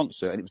went to this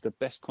concert and it was the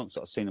best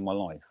concert I've seen in my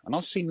life. And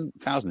I've seen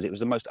thousands. It was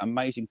the most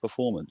amazing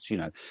performance,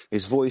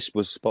 His voice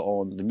was spot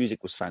on. The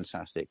music was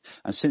fantastic.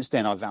 And since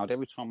then, I vowed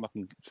every time I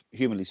can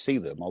humanly see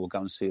them, I will go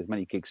and see as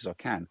many gigs as I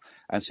can.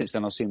 And since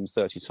then, I've seen them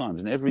 30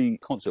 times. And every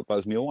concert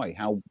blows me away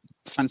how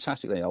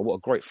fantastic they are, what a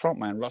great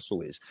frontman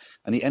Russell is,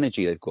 and the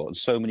energy they've got, and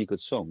so many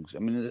good songs. I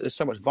mean, there's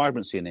so much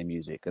vibrancy in their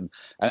music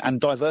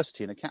and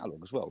diversity in the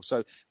catalogue as well. So,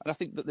 and I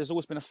think that there's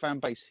always been a fan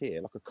base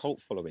here, like a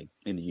cult following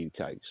in the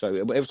UK. So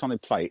every time they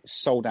play, it's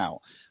sold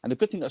out. And the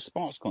good thing at a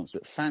Sparks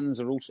concert, fans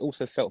are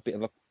also felt a bit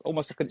of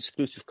almost like an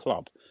exclusive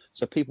club.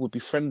 So people would be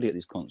friendly at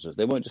these concerts.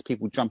 They weren't just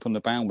people jump on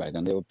the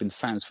bandwagon. They have been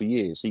fans for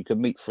years. So you can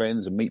meet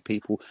friends and meet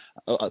people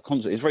at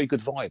concerts. It's a very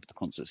good vibe at the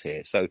concerts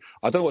here. So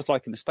I don't know what it's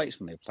like in the States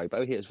when they play, but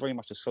over here it's very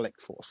much a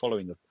select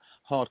following of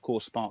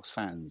hardcore Sparks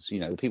fans.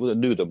 The people that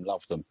knew them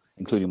loved them,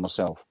 including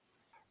myself.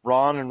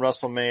 Ron and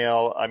Russell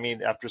Mael, I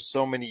mean, after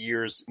so many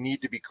years,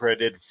 need to be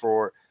credited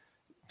for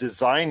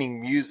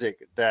designing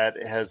music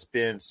that has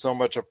been so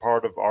much a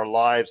part of our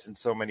lives in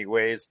so many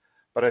ways.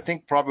 But I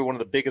think probably one of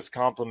the biggest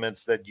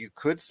compliments that you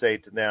could say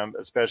to them,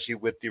 especially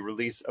with the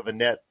release of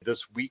Annette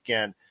this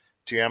weekend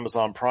to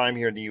Amazon Prime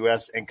here in the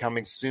US and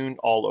coming soon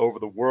all over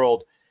the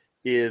world,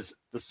 is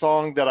the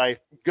song that I'm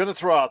going to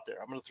throw out there.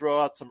 I'm going to throw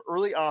out some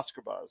early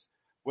Oscar buzz.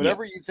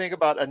 Whatever you think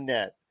about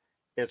Annette,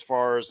 as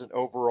far as an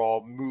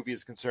overall movie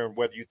is concerned,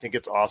 whether you think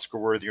it's Oscar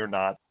worthy or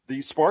not,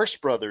 the Sparks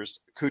Brothers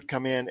could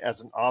come in as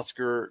an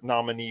Oscar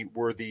nominee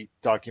worthy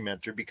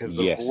documentary because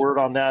the word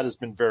on that has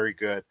been very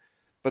good.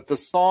 But the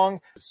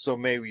song, So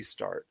May We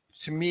Start,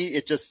 to me,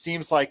 it just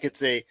seems like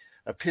it's a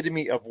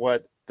epitome of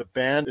what the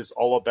band is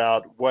all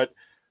about, what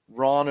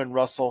Ron and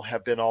Russell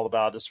have been all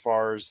about as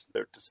far as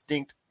their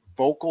distinct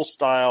vocal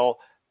style,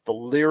 the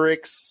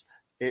lyrics.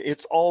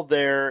 It's all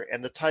there,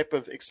 and the type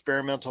of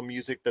experimental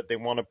music that they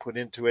want to put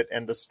into it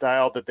and the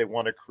style that they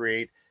want to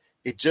create.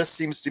 It just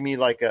seems to me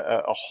like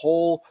a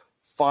whole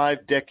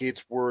 5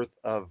 decades worth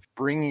of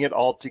bringing it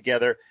all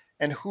together.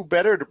 And who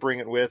better to bring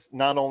it with,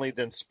 not only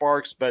than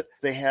Sparks, but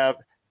they have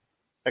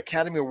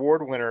Academy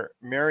Award winner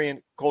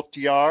Marion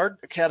Cotillard,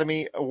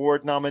 Academy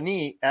Award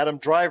nominee Adam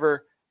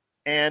Driver,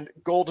 and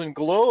Golden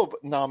Globe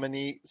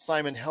nominee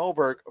Simon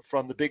Helberg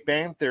from The Big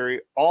Bang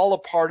Theory, all a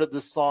part of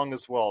this song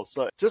as well.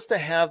 So just to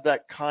have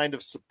that kind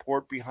of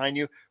support behind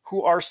you,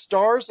 who are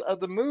stars of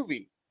the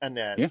movie,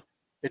 Annette,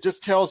 it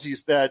just tells you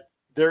that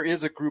there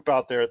is a group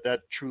out there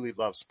that truly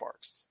loves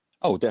Sparks.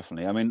 Oh,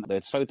 definitely. I mean,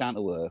 they're so down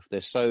to earth.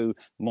 They're so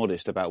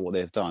modest about what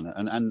they've done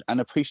and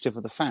appreciative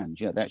of the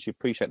fans. You know, they actually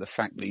appreciate the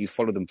fact that you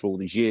follow them for all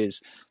these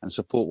years and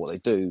support what they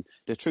do.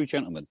 They're true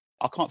gentlemen.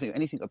 I can't think of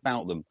anything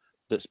about them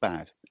that's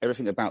bad.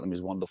 Everything about them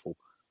is wonderful.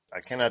 I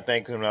cannot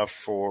thank them enough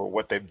for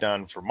what they've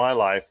done for my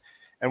life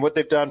and what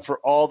they've done for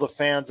all the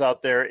fans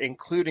out there,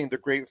 including the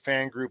great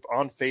fan group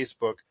on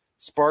Facebook,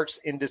 Sparks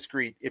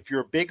Indiscreet. If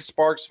you're a big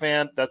Sparks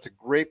fan, that's a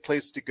great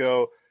place to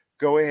go.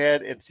 Go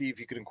ahead and see if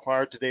you can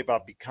inquire today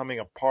about becoming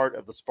a part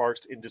of the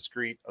Sparks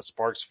Indiscreet, a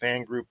Sparks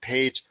fan group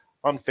page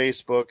on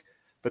Facebook.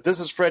 But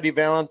this is Freddie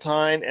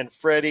Valentine. And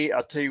Freddie,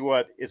 I'll tell you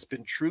what, it's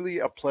been truly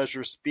a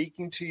pleasure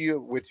speaking to you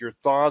with your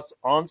thoughts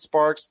on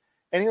Sparks.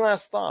 Any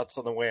last thoughts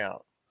on the way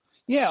out?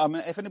 Yeah, I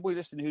mean, if anybody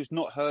listening who's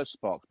not heard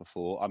Sparks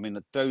before, I mean,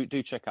 do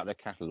check out their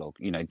catalogue.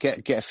 You know,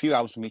 get a few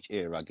albums from each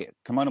era. Get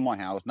Come On to My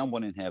House, Number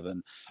One in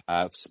Heaven,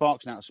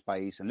 Sparks in Outer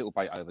Space, and Little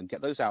Beethoven.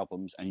 Get those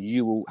albums, and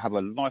you will have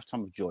a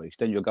lifetime of joy.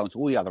 Then you'll go into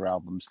all the other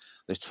albums.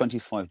 There's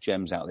 25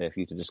 gems out there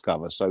for you to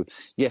discover. So,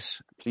 yes,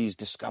 please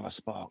discover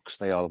Sparks.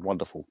 They are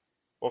wonderful.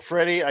 Well,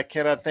 Freddie, I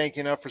cannot thank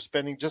you enough for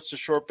spending just a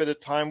short bit of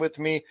time with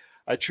me.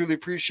 I truly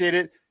appreciate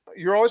it.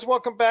 You're always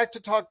welcome back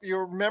to talk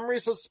your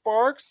memories of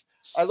Sparks.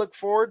 I look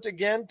forward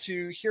again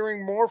to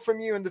hearing more from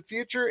you in the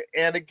future.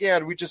 And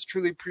again, we just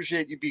truly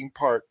appreciate you being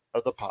part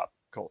of the pop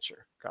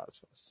culture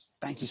cosmos.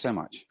 Thank you so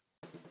much.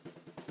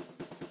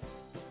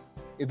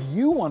 If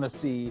you want to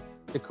see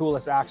the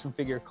coolest action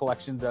figure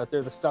collections out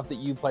there, the stuff that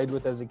you played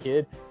with as a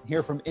kid,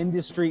 hear from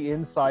industry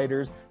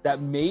insiders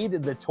that made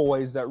the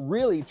toys that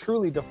really,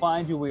 truly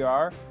defined who we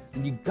are,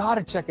 then you got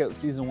to check out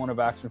season 1 of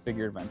Action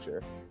Figure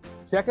Adventure.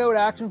 Check out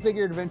Action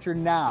Figure Adventure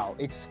now,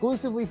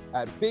 exclusively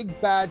at Big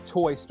Bad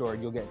Toy Store.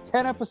 You'll get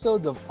 10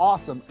 episodes of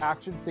awesome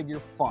action figure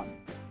fun.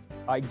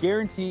 I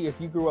guarantee if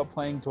you grew up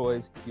playing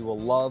toys, you will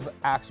love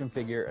Action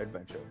Figure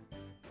Adventure.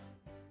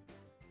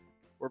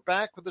 We're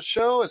back with the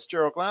show. It's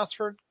Gerald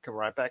Glassford. Come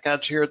right back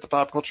at you here at the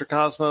Pop Culture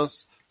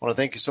Cosmos. I want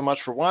to thank you so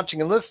much for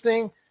watching and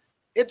listening.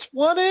 It's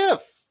What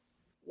If.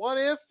 What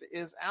If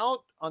is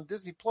out on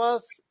Disney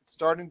Plus. It's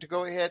starting to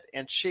go ahead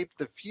and shape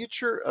the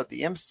future of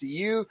the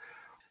MCU.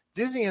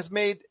 Disney has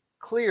made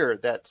clear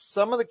that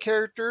some of the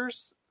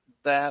characters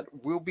that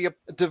will be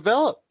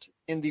developed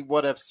in the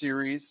What If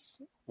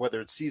series,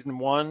 whether it's season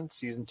 1,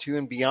 season 2,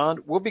 and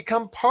beyond, will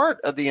become part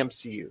of the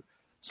MCU.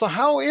 So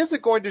how is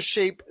it going to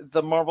shape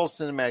the Marvel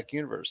Cinematic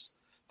Universe?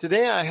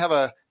 Today I have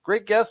a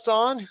great guest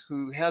on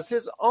who has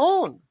his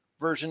own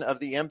version of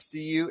the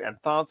MCU and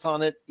thoughts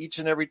on it each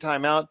and every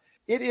time out.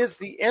 It is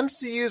the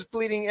MCU's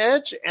Bleeding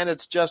Edge, and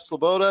it's Jeff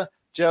Sloboda.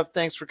 Jeff,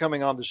 thanks for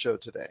coming on the show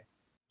today.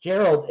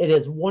 Gerald, it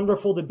is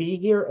wonderful to be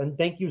here, and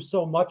thank you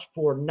so much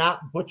for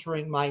not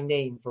butchering my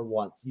name for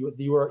once.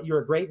 You're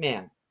a great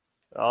man.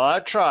 Oh, I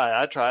try.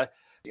 I've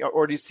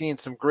already seen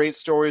some great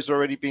stories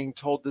already being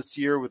told this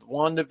year with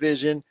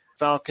WandaVision,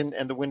 Falcon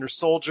and the Winter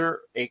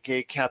Soldier,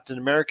 aka Captain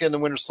America and the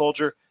Winter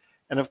Soldier.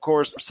 And of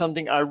course,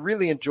 something I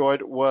really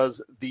enjoyed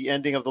was the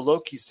ending of the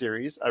Loki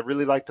series. I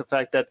really like the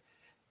fact that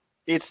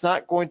it's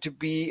not going to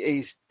be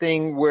a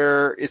thing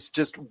where it's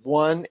just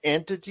one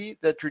entity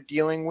that you're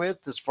dealing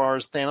with as far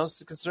as Thanos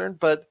is concerned,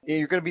 but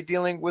you're going to be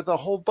dealing with a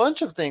whole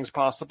bunch of things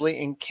possibly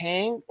in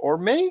Kang or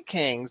many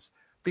Kangs,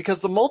 because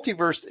the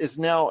multiverse is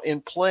now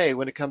in play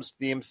when it comes to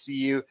the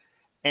MCU.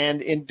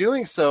 And in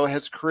doing so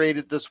has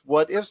created this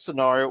what if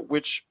scenario,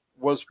 which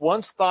was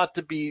once thought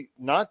to be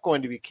not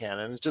going to be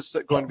canon. It's just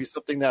going to be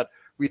something that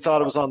we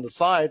thought it was on the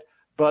side.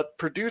 But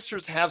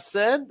producers have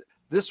said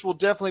this will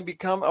definitely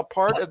become a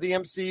part of the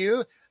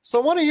MCU. So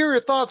I want to hear your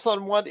thoughts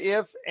on What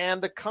If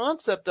and the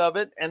concept of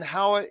it and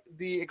how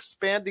the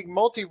expanding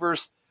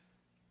multiverse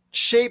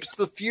shapes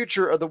the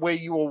future of the way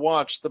you will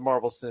watch the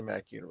Marvel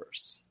Cinematic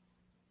Universe.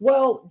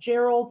 Well,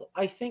 Gerald,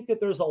 I think that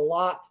there's a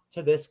lot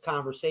to this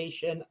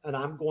conversation, and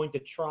I'm going to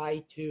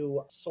try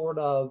to sort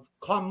of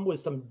come with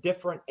some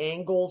different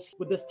angles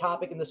with this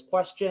topic and this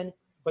question,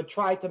 but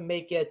try to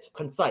make it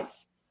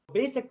concise.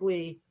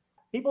 Basically,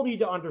 people need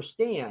to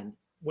understand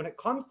when it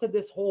comes to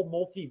this whole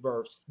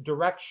multiverse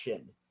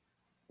direction,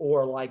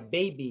 or like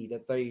baby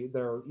that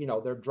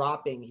they're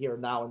dropping here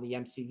now in the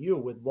MCU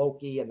with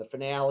Loki and the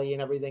finale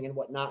and everything and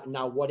whatnot. And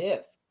now What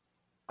If?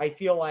 I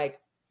feel like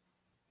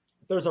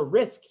there's a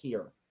risk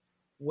here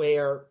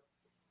where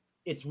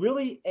it's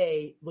really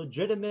a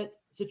legitimate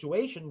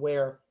situation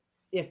where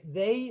if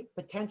they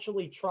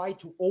potentially try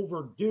to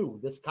overdo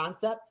this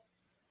concept,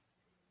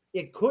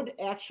 it could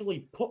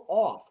actually put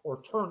off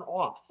or turn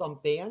off some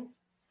fans.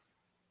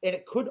 And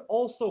it could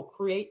also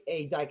create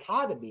a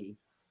dichotomy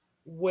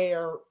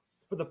where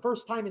for the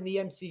first time in the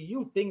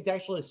MCU, things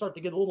actually start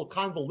to get a little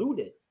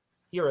convoluted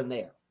here and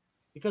there.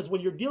 Because when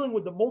you're dealing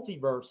with the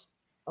multiverse,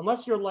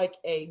 unless you're like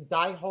a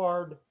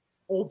diehard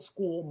old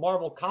school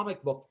Marvel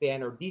comic book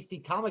fan or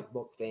DC comic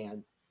book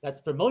fan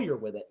that's familiar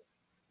with it,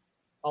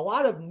 a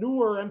lot of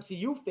newer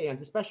MCU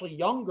fans, especially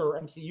younger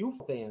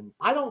MCU fans,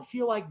 I don't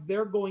feel like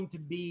they're going to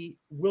be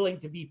willing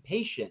to be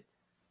patient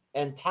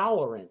and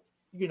tolerant,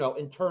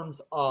 in terms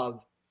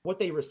of what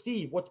they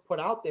receive, what's put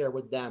out there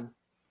with them,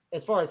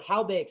 as far as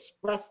how they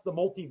express the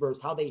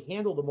multiverse, how they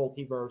handle the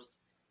multiverse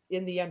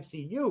in the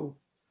MCU.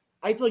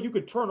 I feel like you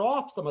could turn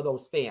off some of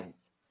those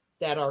fans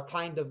that are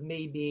kind of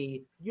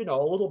maybe, a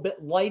little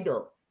bit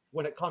lighter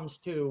when it comes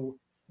to,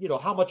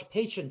 how much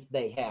patience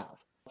they have.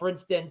 For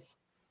instance,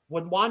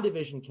 when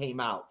WandaVision came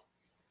out,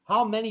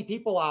 how many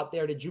people out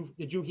there did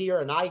you hear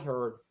and I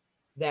heard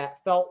that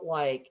felt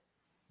like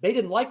they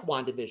didn't like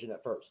WandaVision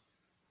at first?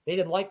 They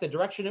didn't like the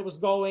direction it was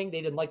going. They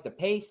didn't like the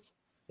pace.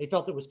 They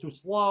felt it was too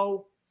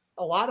slow.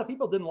 A lot of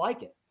people didn't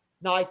like it.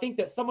 Now, I think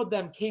that some of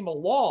them came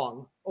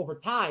along over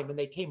time and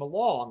they came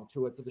along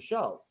to the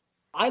show.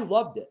 I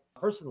loved it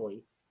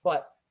personally,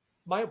 but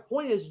my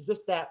point is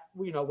just that,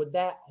 with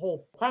that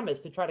whole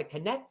premise to try to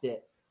connect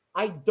it,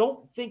 I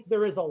don't think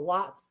there is a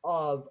lot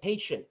of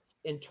patience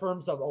in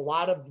terms of a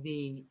lot of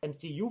the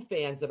MCU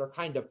fans that are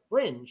kind of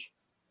fringe.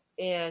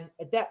 And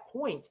at that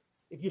point,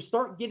 if you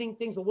start getting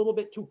things a little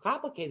bit too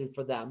complicated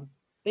for them,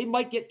 they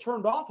might get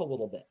turned off a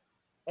little bit.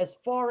 As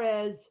far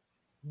as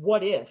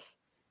what if,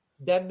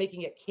 them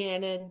making it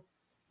canon,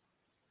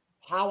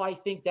 how I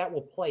think that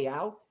will play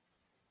out,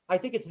 I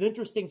think it's an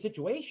interesting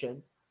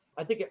situation.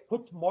 I think it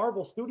puts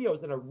Marvel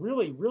Studios in a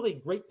really, really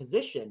great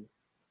position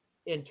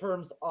in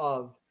terms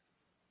of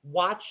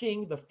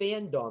watching the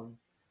fandom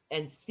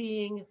and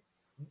seeing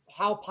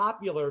how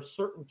popular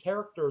certain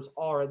characters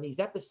are in these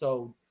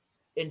episodes,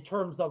 in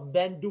terms of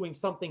then doing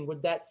something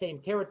with that same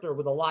character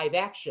with a live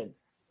action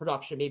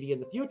production maybe in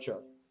the future.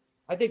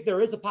 I think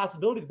there is a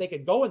possibility that they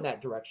could go in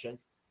that direction,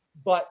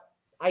 but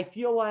I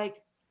feel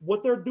like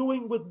what they're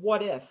doing with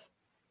What If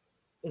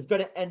is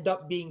going to end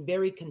up being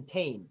very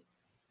contained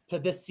to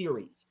this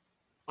series.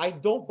 I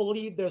don't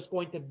believe there's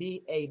going to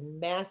be a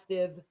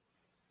massive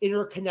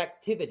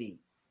interconnectivity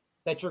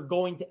that you're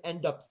going to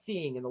end up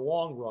seeing in the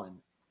long run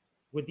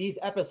with these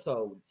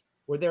episodes,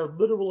 where they're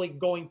literally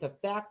going to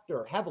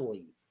factor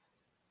heavily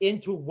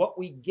into what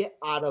we get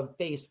out of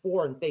phase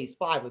 4 and phase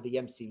 5 of the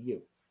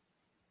MCU.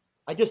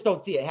 I just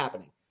don't see it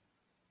happening.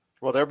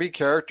 Well, there'll be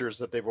characters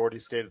that they've already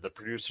stated, the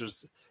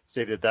producers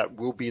stated, that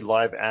will be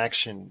live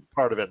action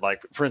part of it.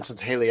 Like, for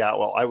instance, Haley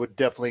Atwell, I would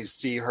definitely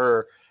see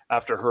her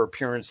after her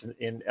appearance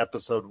in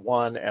episode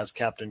 1 as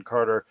Captain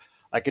Carter.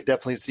 I could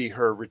definitely see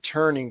her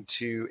returning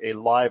to a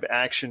live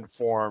action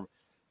form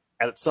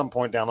at some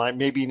point down the line,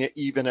 maybe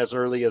even as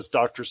early as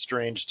Doctor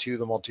Strange 2,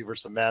 The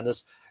Multiverse of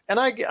Madness. And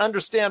I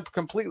understand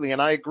completely,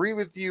 and I agree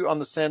with you on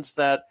the sense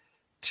that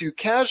to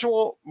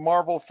casual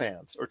Marvel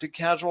fans or to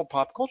casual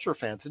pop culture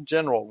fans in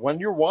general, when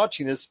you're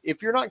watching this,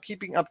 if you're not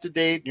keeping up to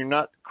date, you're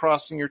not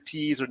crossing your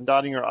T's or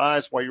dotting your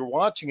I's while you're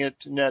watching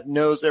it, and that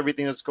knows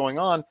everything that's going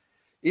on,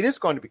 it is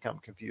going to become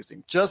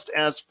confusing. Just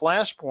as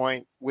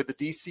Flashpoint with the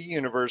DC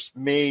universe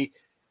may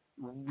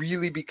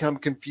really become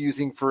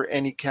confusing for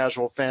any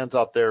casual fans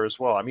out there as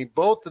well. I mean,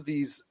 both of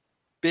these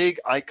big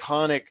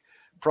iconic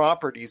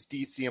properties,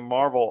 DC and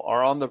Marvel,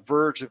 are on the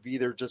verge of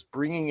either just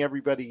bringing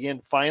everybody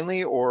in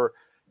finally or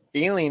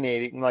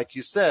alienating, like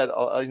you said,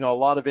 a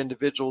lot of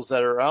individuals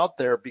that are out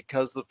there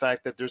because of the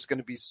fact that there's going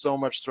to be so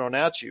much thrown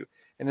at you.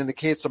 And in the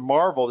case of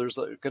Marvel, there's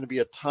going to be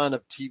a ton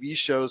of TV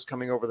shows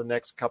coming over the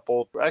next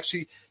couple,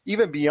 actually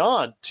even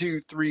beyond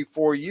 2, 3,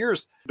 4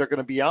 years. They're going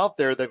to be out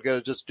there that are going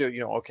to just do,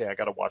 okay, I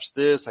got to watch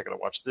this, I got to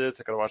watch this,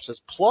 I got to watch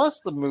this,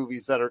 plus the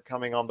movies that are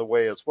coming on the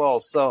way as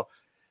well. So,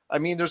 I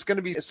mean, there's going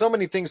to be so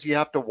many things you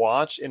have to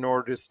watch in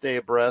order to stay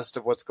abreast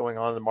of what's going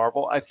on in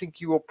Marvel. I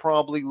think you will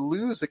probably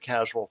lose a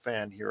casual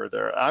fan here or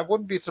there. I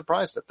wouldn't be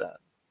surprised at that.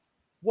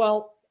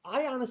 Well,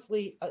 I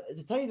honestly,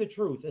 to tell you the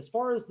truth, as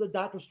far as the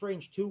Doctor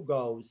Strange 2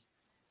 goes,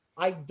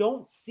 I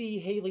don't see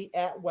Haley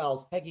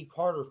Atwell's Peggy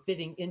Carter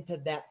fitting into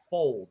that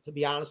fold, to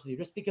be honest with you,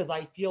 just because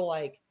I feel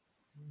like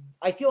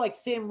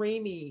Sam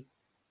Raimi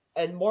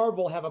and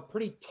Marvel have a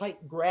pretty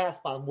tight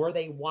grasp on where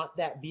they want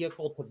that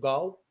vehicle to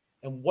go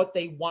and what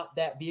they want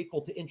that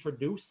vehicle to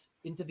introduce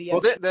into the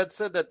Well, that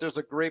said that there's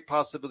a great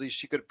possibility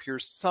she could appear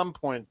some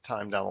point in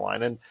time down the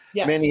line. And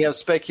many have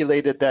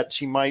speculated that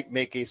she might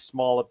make a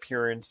small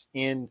appearance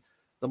in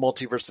the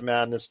Multiverse of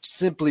Madness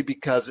simply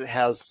because it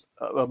has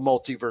a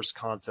multiverse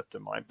concept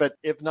in mind. But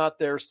if not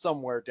there,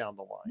 somewhere down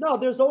the line. No,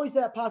 there's always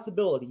that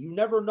possibility. You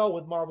never know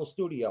with Marvel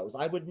Studios.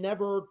 I would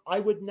never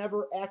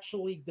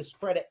actually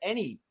discredit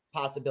any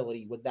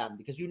possibility with them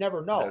because you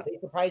never know. Yeah. They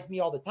surprise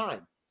me all the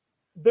time.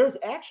 There's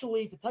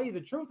actually, to tell you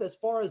the truth, as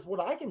far as what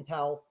I can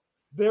tell,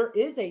 there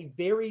is a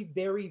very,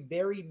 very,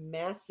 very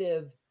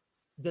massive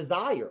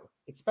desire,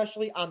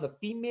 especially on the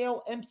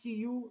female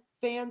MCU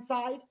fan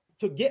side,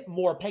 to get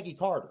more Peggy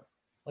Carter.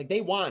 Like,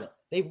 they want it.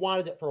 They've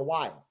wanted it for a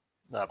while.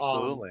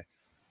 Absolutely.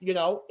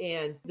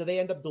 And do they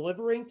end up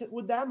delivering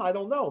with them? I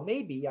don't know.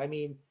 Maybe. I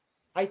mean,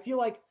 I feel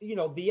like, the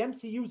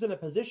MCU's in a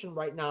position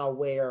right now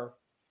where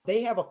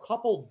they have a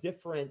couple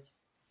different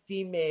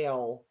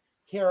female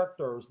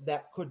characters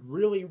that could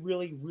really,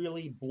 really,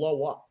 really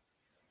blow up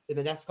in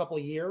the next couple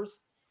of years.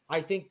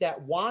 I think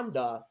that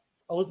Wanda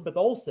Elizabeth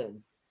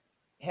Olsen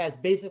has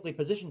basically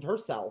positioned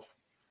herself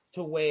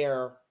to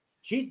where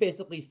she's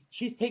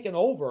taken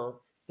over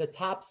the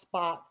top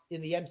spot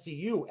in the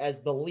MCU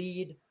as the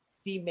lead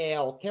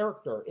female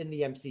character in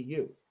the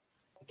MCU.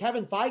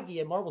 Kevin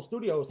Feige and Marvel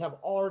Studios have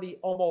already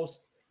almost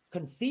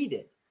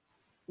conceded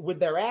with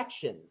their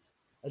actions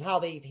and how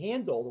they've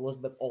handled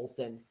Elizabeth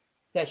Olsen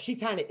that she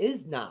kind of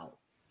is now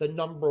the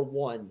number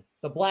one,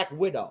 the Black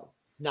Widow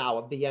now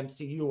of the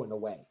MCU in a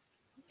way.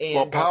 And,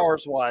 well,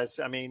 powers wise,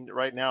 I mean,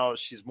 right now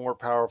she's more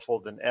powerful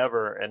than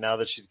ever. And now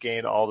that she's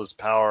gained all this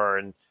power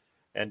and,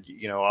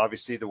 you know,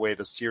 obviously the way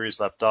the series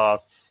left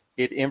off,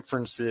 it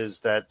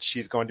inferences that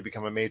she's going to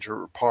become a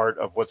major part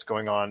of what's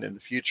going on in the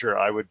future.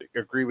 I would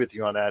agree with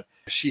you on that.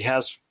 She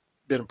has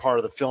been part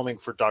of the filming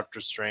for Doctor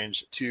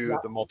Strange 2,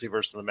 the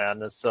Multiverse of the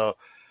Madness. So,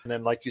 and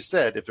then like you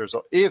said, if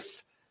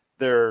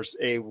there's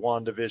a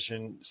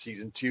WandaVision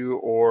season 2,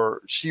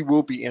 or she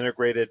will be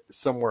integrated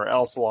somewhere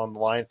else along the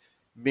line,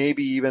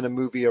 maybe even a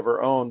movie of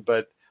her own.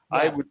 But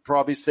I would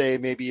probably say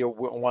maybe a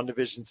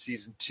WandaVision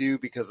season 2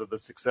 because of the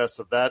success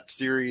of that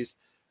series.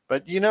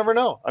 But you never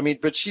know. I mean,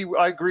 but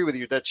I agree with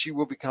you that she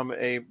will become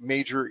a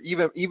major,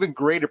 even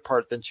greater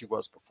part than she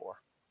was before.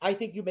 I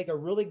think you make a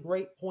really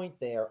great point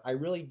there. I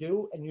really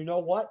do. And you know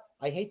what?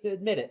 I hate to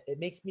admit it. It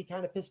makes me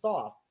kind of pissed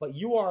off. But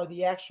you are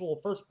the actual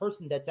first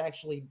person that's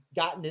actually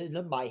gotten it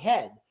in my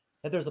head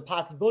that there's a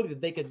possibility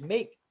that they could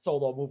make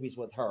solo movies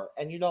with her.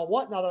 And you know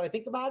what? Now that I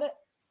think about it,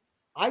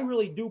 I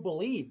really do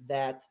believe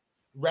that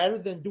rather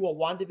than do a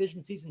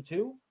WandaVision season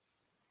 2,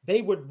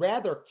 they would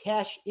rather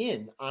cash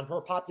in on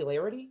her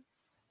popularity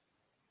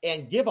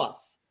and give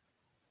us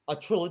a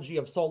trilogy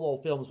of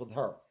solo films with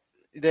her.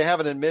 They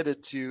haven't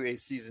admitted to a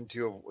season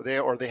 2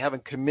 they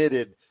haven't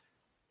committed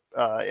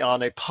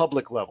on a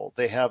public level.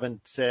 They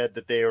haven't said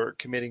that they are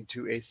committing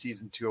to a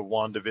season 2 of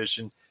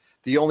WandaVision.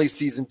 The only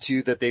season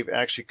 2 that they've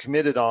actually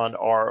committed on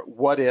are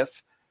What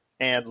If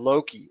and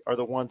Loki are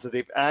the ones that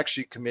they've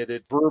actually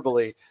committed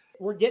verbally.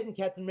 We're getting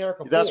Captain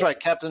America 4. That's right,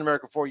 Captain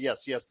America 4.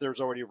 Yes, there's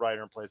already a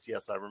writer in place.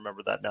 Yes, I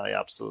remember that now. Yeah,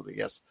 absolutely,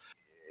 yes.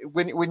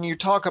 When you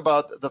talk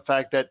about the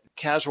fact that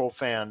casual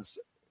fans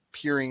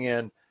peering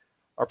in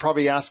are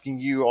probably asking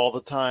you all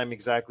the time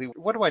exactly,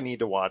 what do I need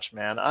to watch,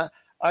 man?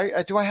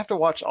 Do I have to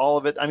watch all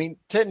of it? I mean,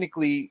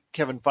 technically,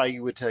 Kevin Feige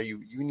would tell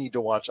you need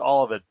to watch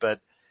all of it,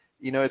 but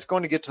you know, it's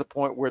going to get to the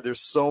point where there's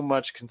so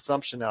much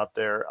consumption out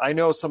there. I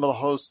know some of the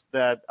hosts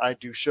that I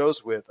do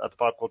shows with at the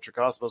Pop Culture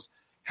Cosmos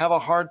have a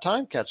hard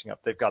time catching up.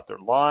 They've got their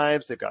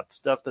lives, they've got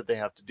stuff that they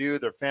have to do,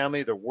 their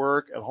family, their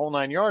work, a whole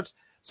 9 yards.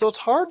 So it's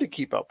hard to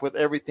keep up with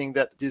everything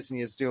that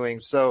Disney is doing.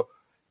 So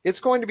it's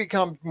going to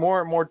become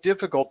more and more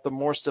difficult the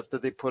more stuff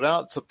that they put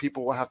out. So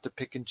people will have to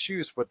pick and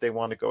choose what they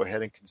want to go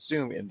ahead and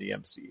consume in the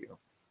MCU.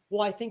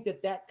 Well, I think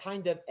that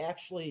kind of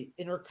actually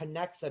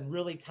interconnects and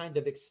really kind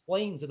of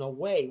explains in a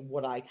way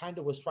what I kind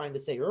of was trying to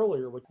say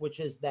earlier,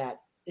 which is that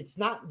it's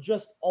not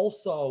just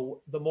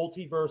also the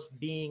multiverse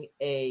being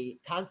a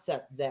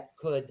concept that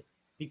could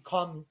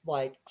become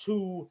like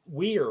too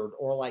weird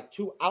or like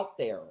too out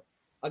there.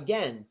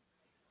 Again,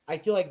 I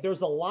feel like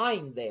there's a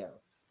line there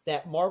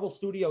that Marvel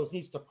Studios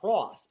needs to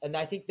cross. And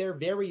I think they're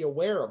very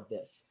aware of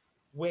this,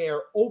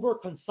 where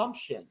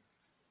overconsumption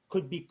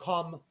could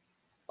become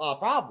a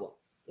problem.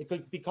 It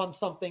could become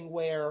something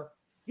where,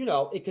 you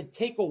know, it could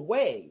take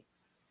away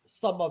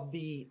some of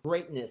the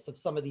greatness of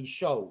some of these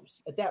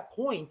shows. At that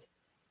point,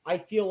 I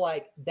feel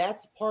like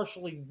that's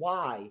partially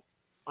why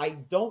I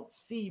don't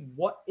see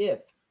What If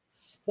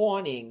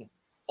spawning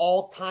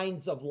all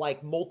kinds of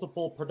like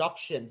multiple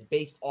productions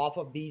based off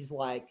of these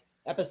like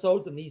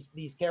episodes and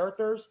these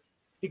characters,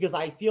 because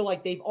I feel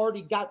like they've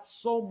already got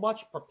so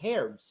much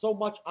prepared, so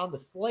much on the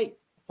slate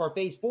for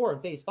phase 4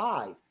 and phase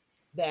 5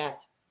 that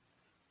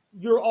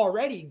you're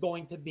already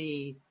going to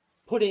be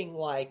putting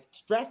like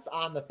stress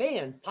on the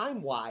fans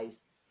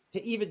time-wise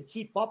to even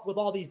keep up with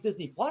all these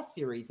Disney Plus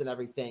series and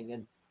everything.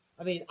 And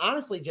I mean,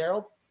 honestly,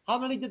 Gerald, how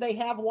many do they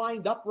have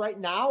lined up right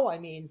now? I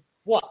mean,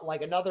 what,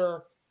 like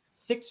another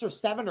 6 or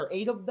 7 or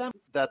 8 of them?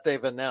 That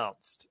they've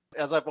announced.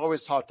 As I've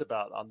always talked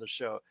about on the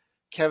show,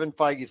 Kevin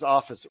Feige's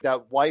office,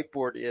 that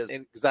whiteboard is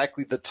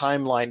exactly the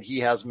timeline he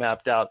has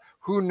mapped out.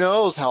 Who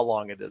knows how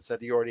long it is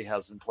that he already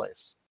has in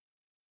place.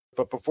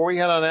 But before we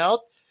head on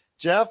out,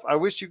 Jeff, I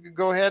wish you could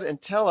go ahead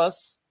and tell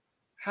us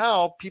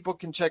how people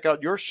can check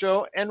out your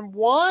show and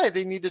why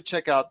they need to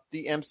check out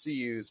the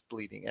MCU's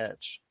Bleeding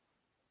Edge.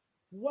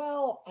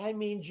 Well, I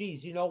mean,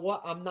 geez, you know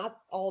what? I'm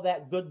not all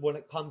that good when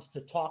it comes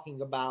to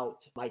talking about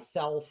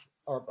myself.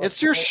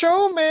 It's your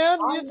show, man.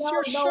 It's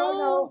your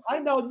show. I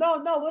know.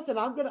 No. Listen,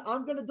 I'm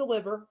gonna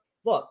deliver.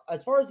 Look,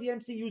 as far as the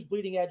MCU's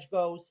Bleeding Edge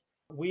goes,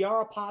 we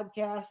are a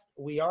podcast.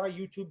 We are a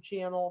YouTube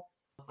channel.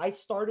 I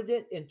started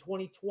it in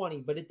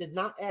 2020, but it did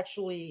not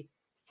actually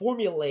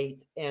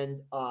formulate,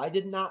 and I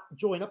did not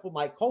join up with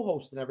my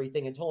co-host and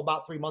everything until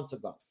about 3 months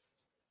ago.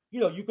 You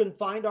know, you can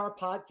find our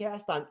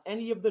podcast on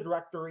any of the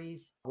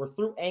directories. We're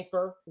through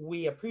Anchor.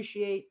 We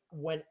appreciate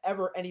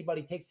whenever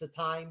anybody takes the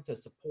time to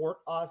support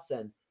us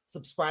and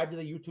subscribe to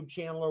the YouTube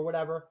channel or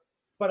whatever.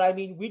 But I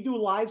mean, we do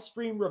live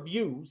stream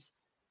reviews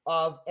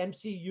of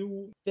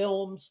MCU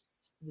films,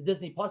 the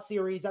Disney Plus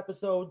series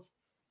episodes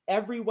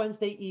every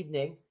Wednesday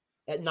evening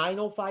at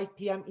 9:05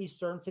 p.m.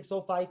 Eastern,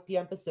 6:05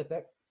 p.m.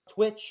 Pacific.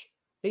 Twitch,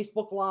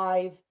 Facebook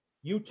Live,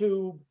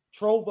 YouTube,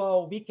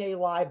 Trovo, VK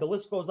Live, the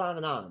list goes on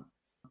and on.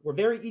 We're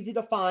very easy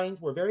to find.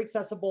 We're very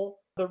accessible.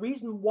 The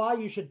reason why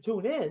you should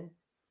tune in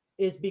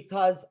is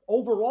because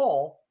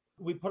overall,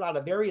 we put out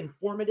a very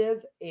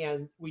informative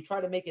and we try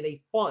to make it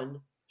a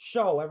fun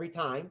show every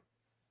time.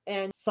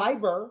 And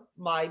Cyber,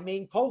 my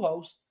main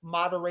co-host,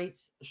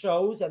 moderates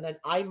shows, and then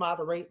I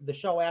moderate the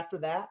show after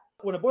that.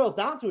 When it boils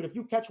down to it, if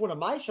you catch one of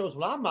my shows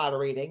when I'm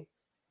moderating,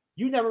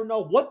 you never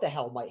know what the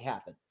hell might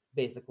happen,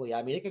 basically.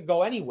 I mean, it could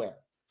go anywhere.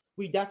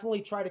 We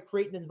definitely try to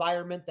create an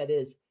environment that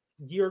is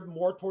geared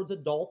more towards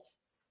adults.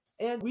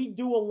 And we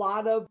do a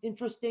lot of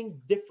interesting,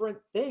 different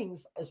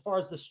things as far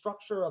as the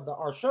structure of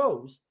our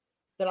shows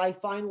that I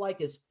find like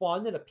is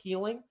fun and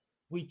appealing.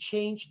 We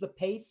change the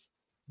pace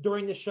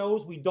during the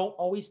shows. We don't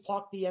always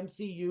talk the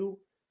MCU.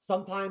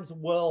 Sometimes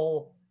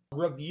we'll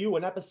review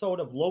an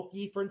episode of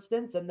Loki, for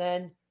instance, and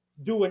then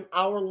do an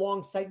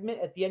hour-long segment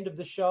at the end of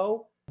the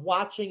show,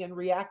 watching and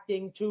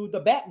reacting to the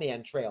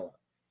Batman trailer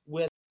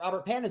with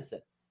Robert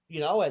Pattinson,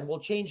 and we'll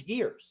change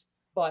gears.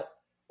 But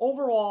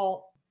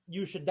overall,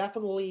 you should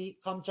definitely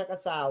come check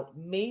us out,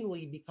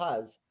 mainly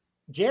because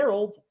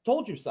Gerald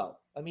told you so.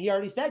 I mean, he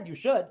already said you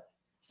should.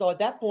 So at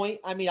that point,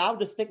 I mean, I'll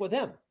just stick with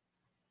him.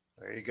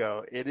 There you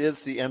go. It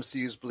is the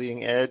MCU's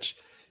Bleeding Edge.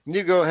 You need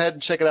to go ahead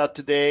and check it out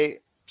today.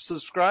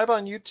 Subscribe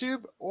on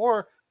YouTube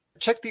or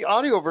check the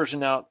audio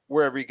version out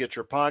wherever you get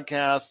your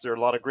podcasts. There are a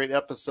lot of great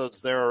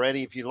episodes there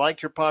already. If you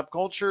like your pop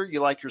culture, you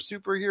like your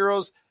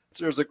superheroes,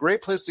 there's a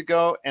great place to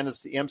go, and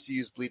it's the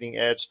MCU's Bleeding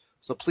Edge.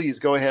 So please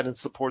go ahead and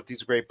support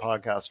these great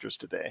podcasters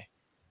today.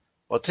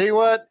 Well, I'll tell you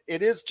what,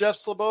 it is Jeff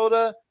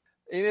Sloboda.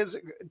 It is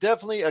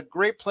definitely a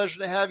great pleasure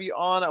to have you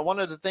on. I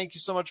wanted to thank you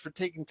so much for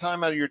taking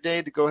time out of your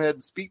day to go ahead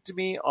and speak to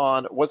me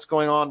on what's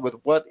going on with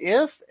What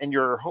If and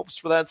your hopes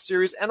for that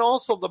series, and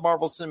also the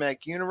Marvel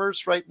Cinematic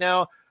Universe right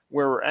now,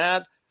 where we're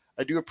at.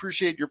 I do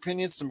appreciate your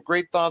opinions. Some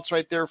great thoughts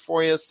right there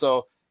for you.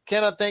 So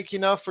cannot thank you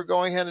enough for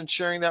going ahead and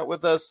sharing that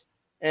with us.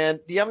 And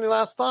do you have any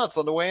last thoughts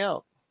on the way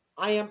out?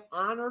 I am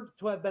honored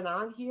to have been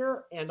on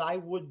here, and I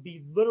would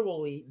be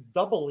literally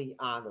doubly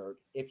honored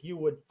if you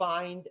would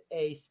find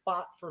a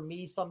spot for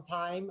me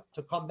sometime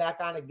to come back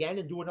on again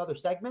and do another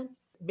segment.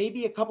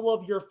 Maybe a couple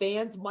of your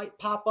fans might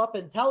pop up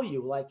and tell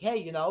you, like,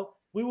 hey,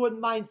 we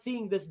wouldn't mind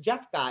seeing this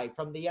Jeff guy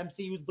from the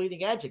MCU's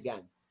Bleeding Edge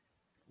again.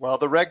 Well,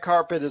 the red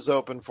carpet is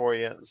open for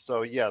you.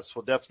 So, yes,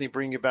 we'll definitely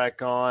bring you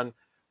back on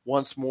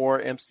once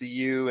more.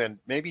 MCU and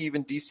maybe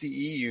even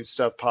DCEU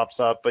stuff pops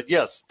up. But,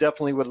 yes,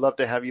 definitely would love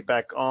to have you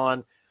back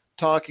on.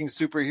 Talking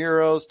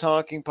superheroes,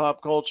 talking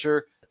pop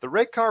culture. The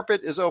red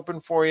carpet is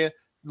open for you.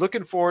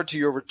 Looking forward to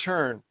your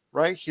return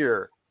right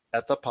here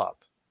at the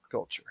Pop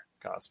Culture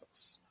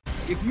Cosmos.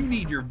 If you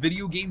need your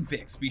video game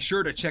fix, be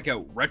sure to check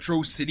out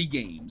Retro City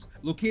Games.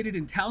 Located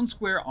in Town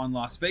Square on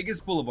Las Vegas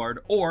Boulevard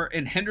or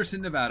in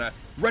Henderson, Nevada,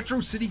 Retro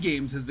City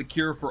Games has the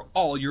cure for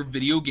all your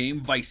video game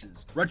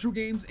vices. Retro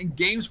games and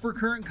games for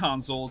current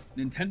consoles,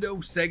 Nintendo,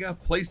 Sega,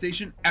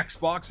 PlayStation,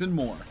 Xbox, and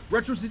more.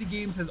 Retro City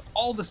Games has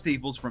all the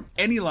staples from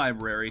any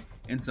library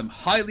and some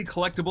highly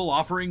collectible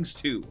offerings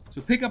too.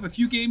 So pick up a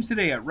few games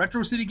today at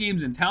Retro City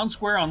Games in Town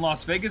Square on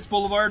Las Vegas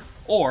Boulevard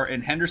or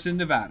in Henderson,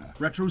 Nevada.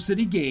 Retro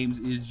City Games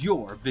is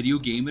your video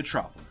game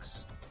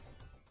metropolis.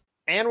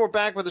 And we're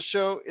back with the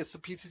show. It's the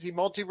PCC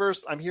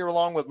Multiverse. I'm here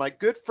along with my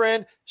good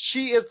friend.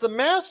 She is the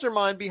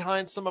mastermind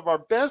behind some of our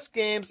best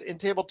games in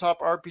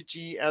tabletop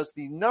RPG as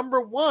the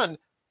 #1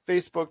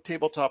 Facebook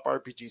tabletop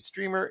RPG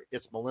streamer.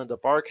 It's Melinda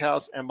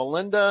Barkhouse. And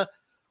Melinda,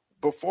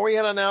 before we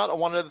head on out, I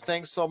wanted to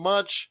thank so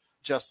much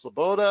Jeff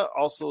Sloboda,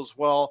 also as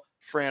well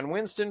Fran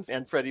Winston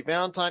and Freddie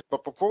Valentine.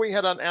 But before we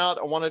head on out,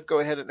 I wanted to go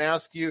ahead and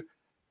ask you,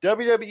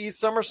 WWE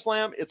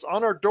SummerSlam, it's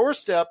on our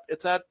doorstep.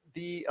 It's at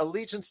the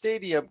Allegiant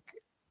Stadium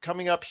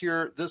coming up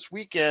here this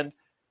weekend.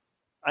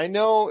 I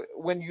know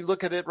when you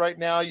look at it right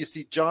now, you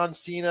see John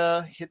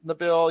Cena hitting the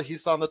bill.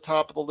 He's on the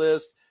top of the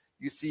list.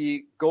 You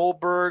see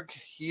Goldberg.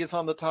 He is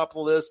on the top of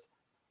the list.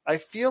 I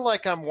feel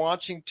like I'm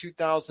watching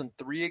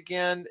 2003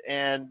 again,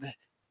 and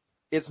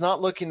it's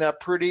not looking that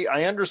pretty.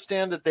 I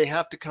understand that they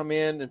have to come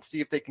in and see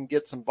if they can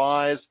get some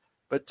buys,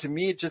 but to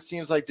me, it just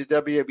seems like the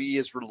WWE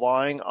is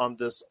relying on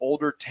this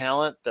older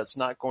talent that's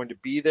not going to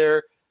be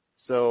there.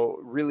 So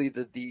really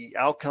the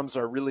outcomes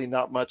are really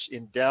not much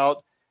in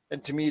doubt.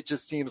 And to me, it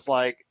just seems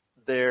like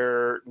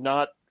they're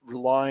not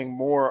relying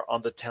more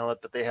on the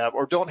talent that they have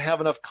or don't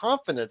have enough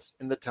confidence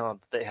in the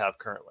talent that they have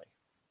currently.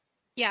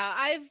 Yeah,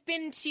 I've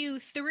been to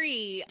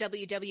 3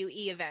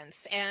 WWE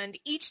events, and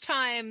each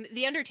time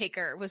The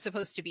Undertaker was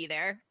supposed to be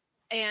there,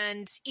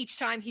 and each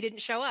time he didn't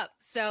show up.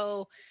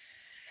 So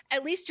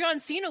at least John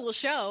Cena will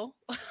show,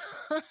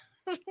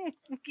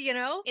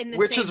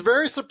 Which is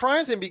very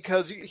surprising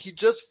because he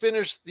just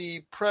finished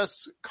the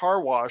press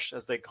car wash,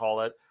 as they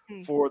call it,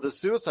 for the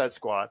Suicide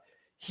Squad.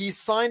 He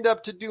signed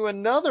up to do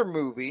another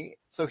movie,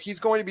 so he's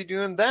going to be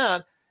doing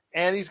that.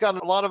 And he's got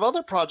a lot of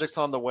other projects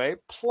on the way,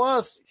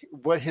 plus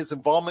what his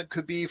involvement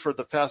could be for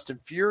the Fast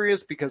and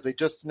Furious, because they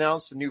just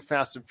announced a new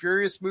Fast and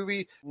Furious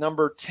movie,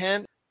 number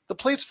 10. The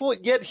plate's full,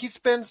 yet he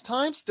spends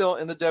time still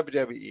in the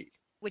WWE.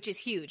 Which is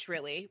huge,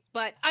 really.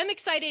 But I'm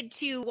excited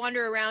to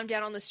wander around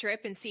down on the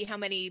Strip and see how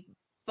many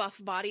buff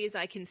bodies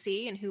I can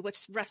see and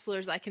which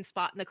wrestlers I can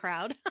spot in the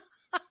crowd.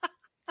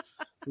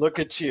 Look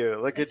at you.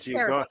 Look it's at you.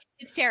 Terrible.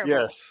 It's terrible.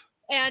 Yes.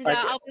 And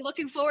I'll be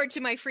looking forward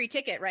to my free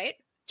ticket, right?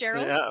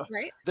 Gerald, yeah.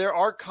 Right? There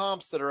are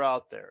comps that are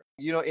out there,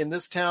 in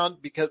this town,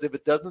 because if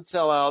it doesn't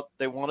sell out,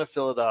 they want to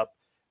fill it up.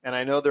 And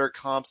I know there are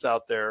comps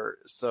out there,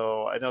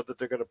 so I know that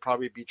they're going to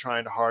probably be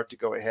trying hard to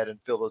go ahead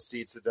and fill those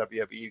seats at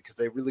WWE because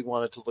they really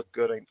want it to look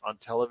good on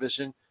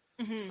television.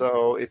 Mm-hmm.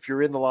 So if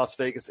you're in the Las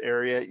Vegas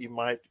area, you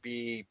might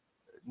be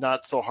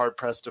not so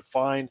hard-pressed to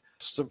find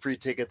some free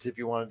tickets if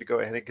you wanted to go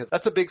ahead, because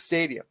that's a big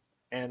stadium,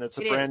 and it's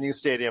a brand new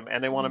stadium,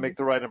 and they want to make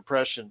the right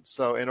impression.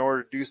 So in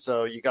order to do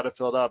so, you got to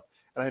fill it up.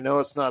 And I know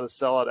it's not a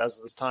sellout as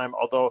of this time,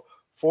 although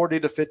 40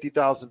 to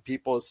 50,000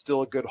 people is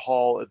still a good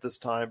haul at this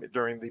time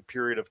during the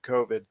period of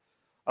COVID.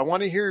 I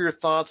want to hear your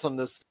thoughts on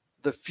this,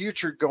 the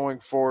future going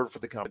forward for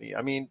the company.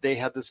 I mean, they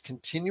have this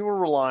continual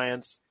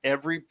reliance,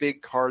 every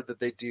big card that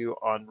they do,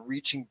 on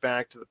reaching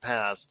back to the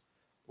past,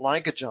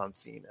 like a John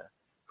Cena,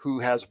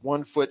 who has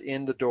 1 foot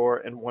in the door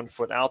and 1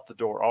 foot out the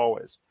door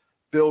always.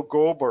 Bill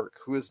Goldberg,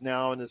 who is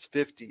now in his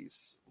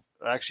 50s.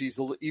 Actually, he's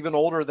even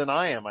older than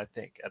I am, I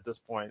think, at this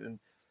point. And,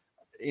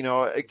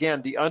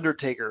 again, The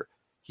Undertaker,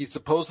 he's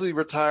supposedly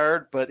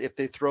retired, but if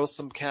they throw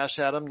some cash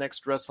at him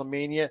next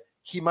WrestleMania,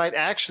 he might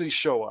actually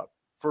show up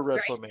for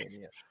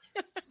WrestleMania.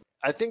 Right.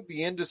 I think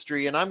the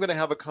industry, and I'm going to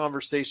have a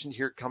conversation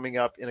here coming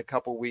up in a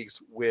couple weeks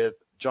with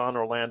John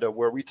Orlando,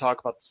 where we talk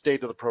about the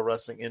state of the pro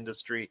wrestling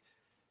industry.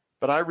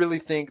 But I really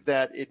think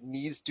that it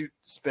needs to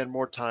spend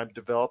more time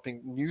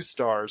developing new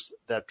stars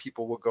that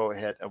people will go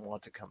ahead and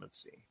want to come and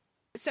see.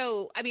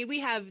 So, I mean, we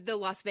have the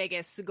Las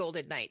Vegas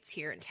Golden Knights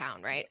here in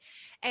town, right?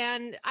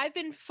 And I've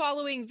been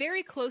following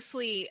very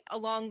closely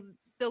along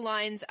the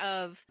lines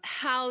of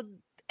how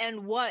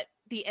and what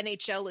the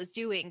NHL is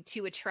doing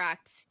to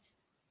attract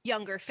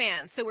younger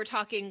fans. So we're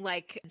talking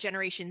like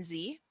Generation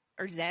Z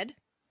or Z.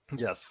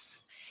 Yes.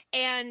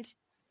 And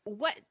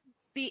what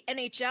the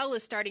NHL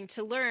is starting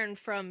to learn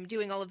from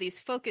doing all of these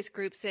focus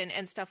groups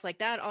and stuff like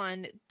that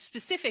on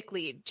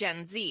specifically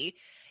Gen Z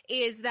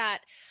is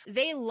that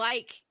they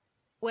like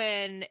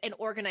when an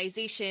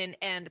organization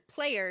and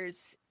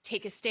players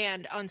take a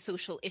stand on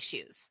social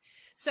issues.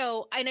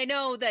 So, and I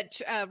know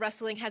that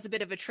wrestling has a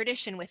bit of a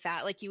tradition with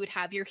that. Like you would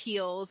have your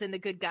heels and the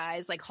good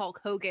guys, like Hulk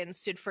Hogan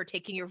stood for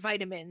taking your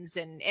vitamins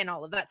and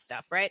all of that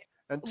stuff, right?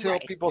 Until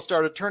people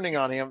started turning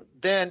on him.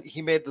 Then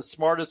he made the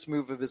smartest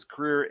move of his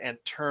career and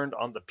turned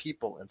on the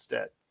people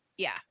instead.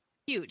 Yeah,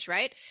 huge,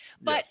 right?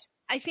 But yes.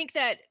 I think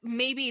that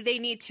maybe they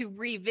need to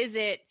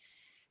revisit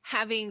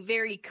having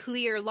very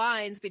clear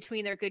lines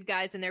between their good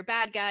guys and their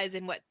bad guys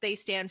and what they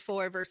stand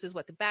for versus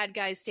what the bad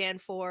guys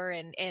stand for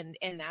and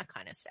that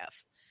kind of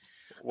stuff.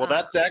 Well,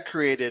 that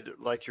created,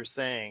 like you're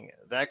saying,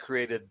 that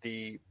created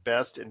the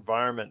best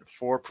environment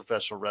for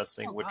professional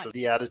wrestling, which was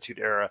the Attitude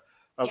Era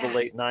of the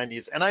late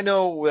 90s. And I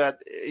know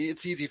that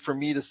it's easy for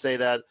me to say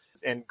that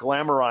and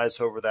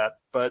glamorize over that,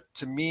 but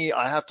to me,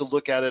 I have to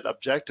look at it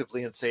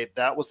objectively and say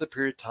that was the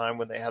period of time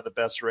when they had the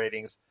best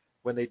ratings,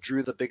 when they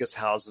drew the biggest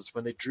houses,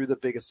 when they drew the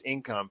biggest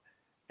income.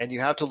 And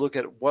you have to look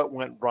at what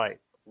went right.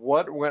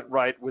 What went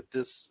right with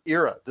this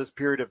era, this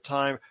period of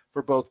time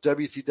for both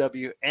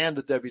WCW and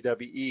the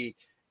WWE,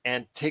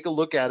 and take a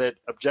look at it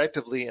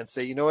objectively and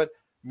say, you know what,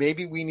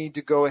 maybe we need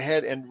to go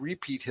ahead and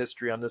repeat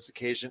history on this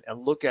occasion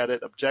and look at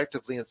it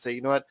objectively and say,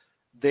 you know what,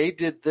 they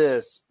did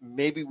this.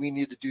 Maybe we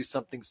need to do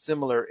something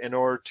similar in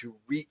order to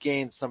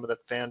regain some of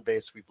that fan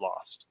base we've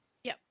lost.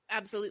 Yep,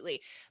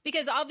 absolutely.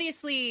 Because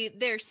obviously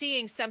they're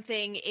seeing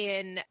something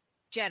in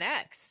Gen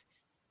X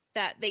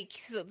that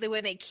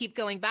when they keep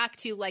going back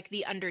to like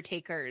the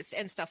Undertakers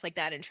and stuff like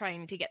that and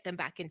trying to get them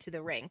back into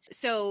the ring.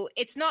 So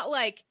it's not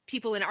like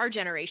people in our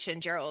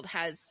generation, Gerald,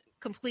 has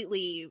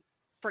completely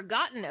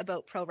forgotten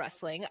about pro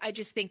wrestling. I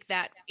just think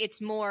that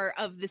it's more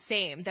of the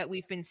same that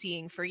we've been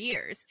seeing for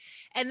years.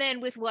 And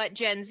then with what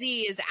Gen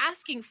Z is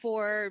asking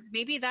for,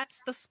 maybe that's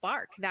the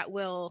spark that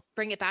will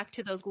bring it back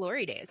to those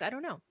glory days. I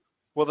don't know.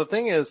 Well, the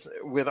thing is,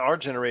 with our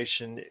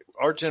generation,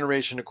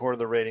 according to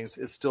the ratings,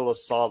 is still a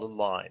solid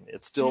line.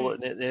 It's still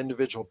an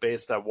individual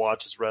base that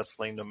watches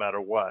wrestling no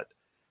matter what.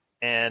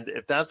 And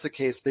if that's the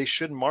case, they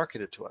should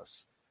market it to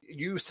us.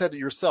 You said it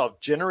yourself,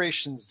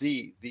 Generation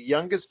Z, the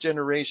youngest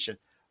generation,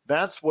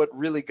 that's what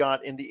really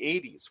got in the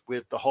 80s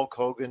with the Hulk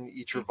Hogan,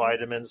 eat your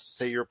vitamins,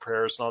 say your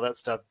prayers, and all that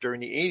stuff.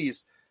 During the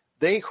 80s,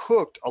 they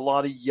hooked a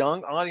lot of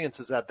young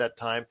audiences at that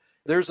time.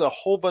 There's a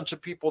whole bunch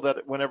of people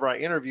that whenever I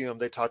interview them,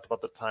 they talked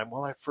about the time,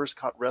 well, I first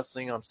caught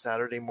wrestling on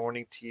Saturday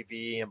morning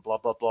TV and blah,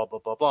 blah, blah, blah,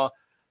 blah, blah,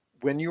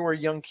 when you were a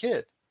young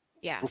kid.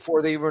 Yeah.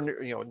 Before they even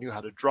knew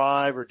how to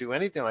drive or do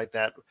anything like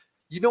that.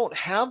 You don't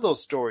have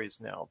those stories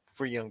now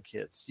for young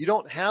kids. You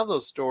don't have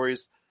those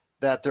stories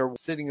that they're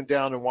sitting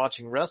down and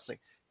watching wrestling.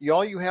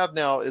 all you have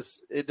now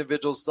is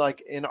individuals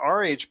like in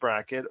our age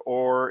bracket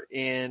or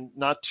in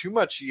not too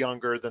much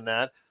younger than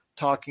that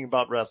talking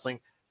about wrestling.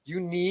 You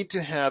need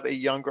to have a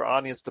younger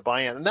audience to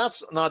buy in. And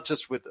that's not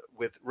just with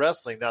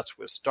wrestling. That's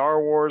with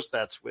Star Wars.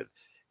 That's with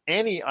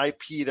any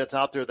IP that's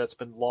out there that's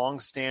been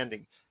long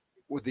standing.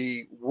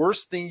 The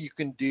worst thing you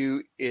can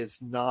do is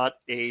not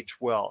age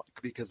well,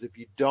 because if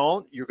you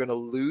don't, you're going to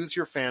lose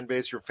your fan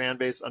base. Your fan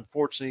base,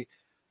 unfortunately,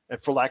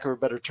 and for lack of a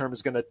better term,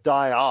 is going to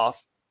die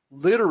off,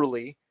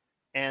 literally.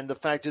 And the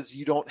fact is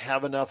you don't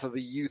have enough of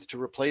a youth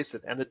to replace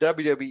it. And the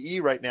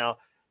WWE right now,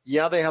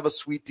 yeah, they have a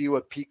sweet deal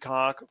with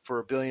Peacock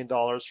for $1 billion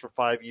for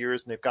 5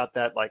 years, and they've got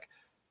that like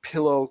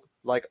pillow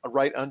like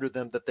right under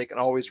them that they can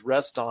always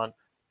rest on.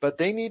 But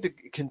they need to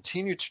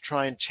continue to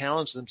try and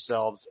challenge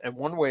themselves. And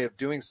one way of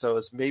doing so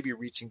is maybe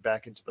reaching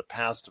back into the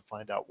past to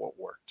find out what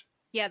worked.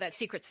 Yeah, that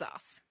secret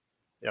sauce.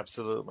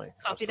 Absolutely.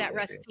 Copy that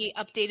recipe,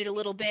 update it a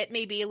little bit,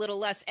 maybe a little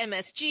less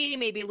MSG,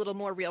 maybe a little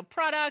more real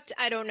product.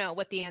 I don't know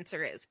what the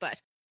answer is, but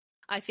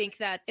I think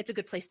that it's a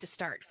good place to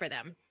start for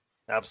them.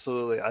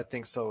 Absolutely. I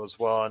think so as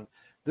well. And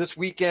this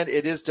weekend,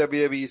 it is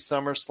WWE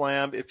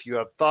SummerSlam. If you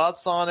have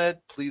thoughts on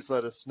it, please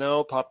let us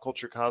know.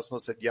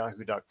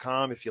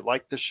 popculturecosmos@yahoo.com. If you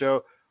like the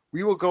show,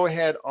 we will go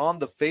ahead on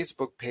the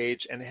Facebook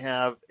page and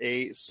have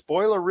a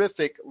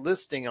spoilerific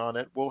listing on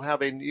it. We'll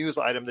have a news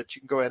item that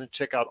you can go ahead and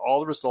check out all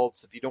the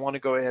results if you don't want to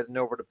go ahead and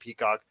over to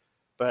Peacock.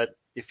 But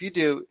if you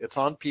do, it's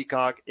on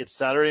Peacock. It's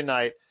Saturday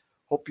night.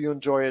 Hope you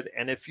enjoy it.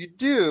 And if you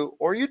do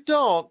or you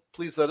don't,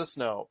 please let us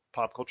know.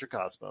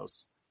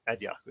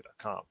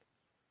 popculturecosmos@yahoo.com.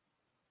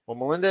 Well,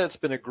 Melinda, it's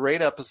been a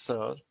great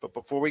episode. But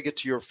before we get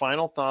to your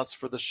final thoughts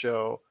for the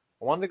show,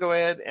 I wanted to go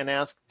ahead and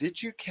ask,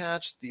 did you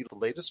catch the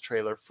latest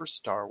trailer for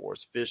Star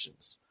Wars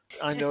Visions?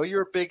 I know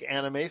you're a big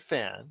anime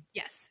fan.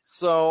 Yes.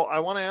 So I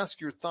want to ask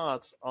your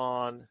thoughts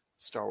on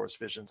Star Wars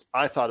Visions.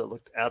 I thought it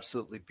looked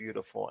absolutely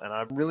beautiful, and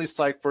I'm really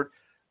psyched for it.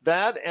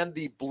 That and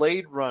the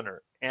Blade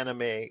Runner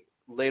anime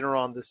later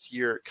on this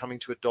year coming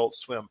to Adult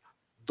Swim.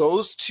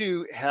 Those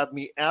two have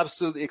me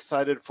absolutely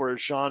excited for a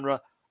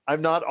genre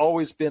I've not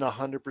always been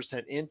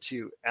 100%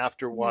 into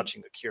after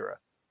watching Akira.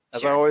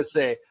 As I always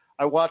say,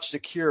 I watched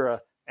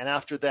Akira, and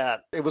after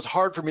that, it was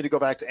hard for me to go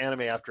back to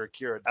anime after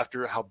Akira,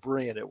 after how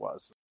brilliant it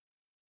was.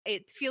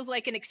 It feels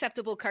like an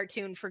acceptable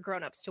cartoon for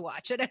grown-ups to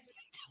watch. And I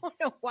don't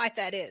know why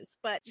that is,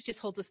 but it just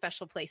holds a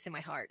special place in my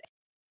heart.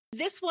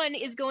 This one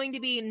is going to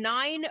be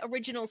 9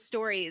 original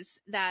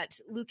stories that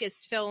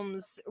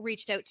Lucasfilms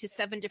reached out to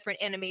 7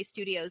 different anime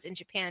studios in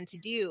Japan to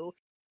do.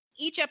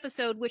 Each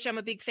episode, which I'm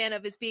a big fan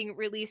of, is being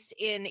released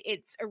in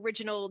its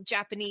original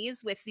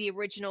Japanese with the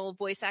original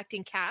voice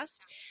acting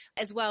cast,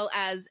 as well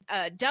as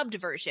a dubbed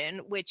version,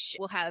 which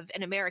will have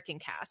an American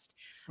cast.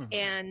 Mm-hmm.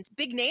 And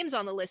big names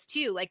on the list,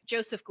 too, like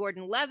Joseph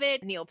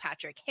Gordon-Levitt, Neil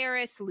Patrick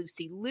Harris,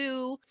 Lucy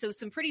Liu. So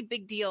some pretty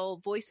big deal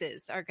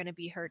voices are going to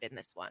be heard in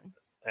this one.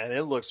 And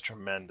it looks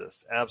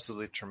tremendous,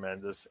 absolutely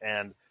tremendous.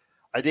 And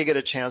I did get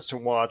a chance to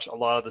watch a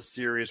lot of the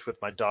series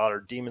with my daughter,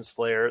 Demon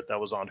Slayer,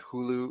 that was on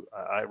Hulu.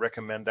 I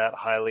recommend that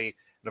highly.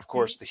 And, of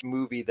course, the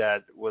movie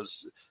that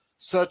was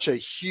such a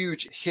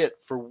huge hit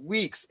for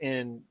weeks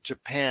in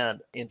Japan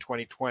in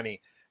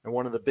 2020 and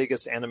one of the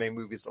biggest anime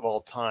movies of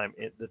all time,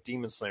 the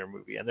Demon Slayer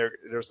movie. And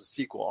there's a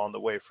sequel on the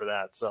way for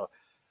that. So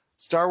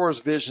Star Wars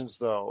Visions,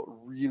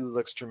 though, really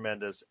looks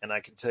tremendous. And I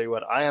can tell you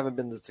what, I haven't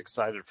been this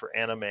excited for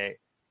anime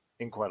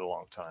in quite a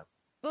long time.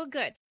 Well,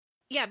 good.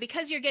 Yeah,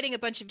 because you're getting a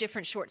bunch of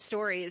different short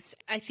stories,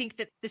 I think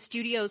that the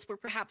studios were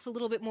perhaps a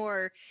little bit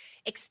more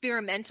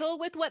experimental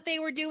with what they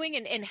were doing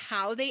and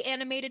how they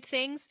animated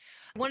things.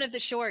 One of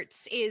the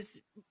shorts is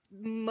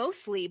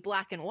mostly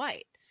black and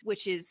white,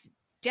 which is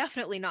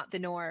definitely not the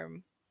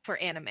norm for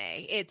anime.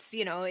 It's,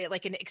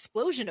 like an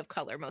explosion of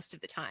color most of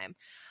the time.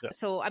 Yeah.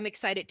 So I'm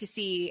excited to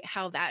see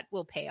how that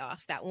will pay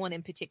off, that one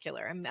in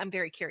particular. I'm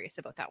very curious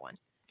about that one.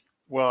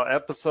 Well,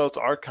 episodes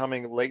are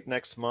coming late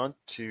next month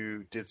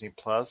to Disney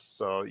Plus,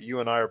 so you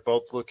and I are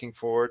both looking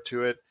forward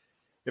to it.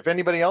 If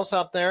anybody else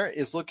out there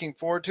is looking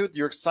forward to it,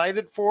 you're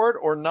excited for it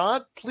or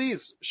not,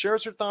 please share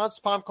us your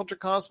thoughts, Pop Culture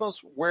Cosmos,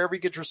 wherever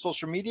you get your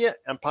social media,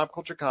 and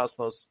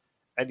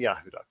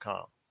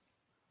popculturecosmos@yahoo.com.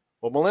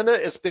 Well,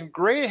 Melinda, it's been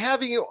great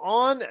having you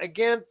on.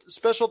 Again,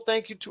 special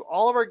thank you to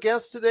all of our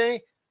guests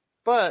today.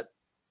 But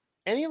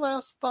any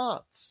last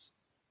thoughts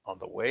on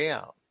the way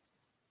out?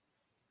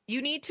 You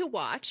need to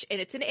watch,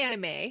 and it's an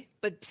anime,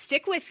 but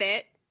stick with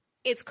it.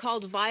 It's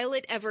called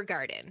Violet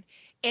Evergarden,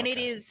 and It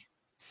is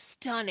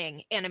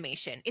stunning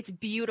animation. It's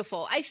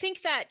beautiful. I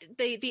think that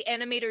the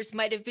animators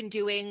might have been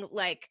doing,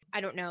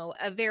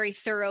 a very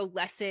thorough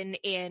lesson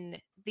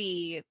in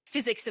the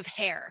physics of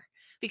hair,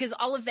 because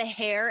all of the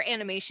hair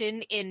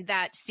animation in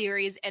that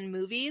series and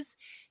movies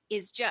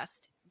is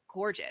just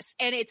gorgeous.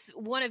 And it's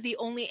one of the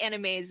only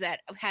animes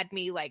that had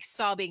me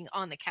sobbing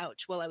on the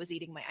couch while I was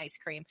eating my ice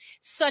cream.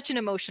 Such an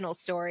emotional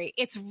story.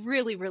 It's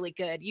really, really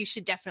good. You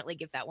should definitely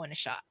give that one a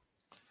shot.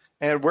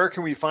 And where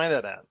can we find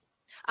that at?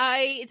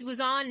 It was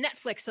on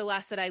Netflix the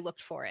last that I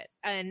looked for it.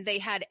 And they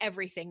had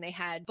everything. They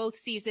had both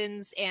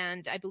seasons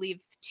and I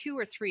believe 2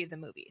 or 3 of the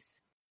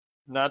movies.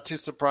 Not too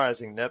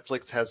surprising.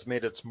 Netflix has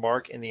made its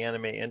mark in the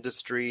anime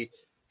industry,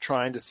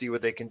 trying to see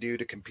what they can do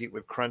to compete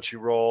with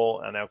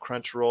Crunchyroll. And now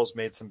Crunchyroll's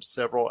made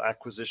several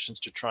acquisitions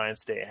to try and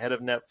stay ahead of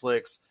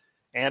Netflix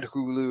and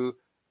Hulu.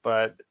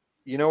 But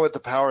you know, with the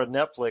power of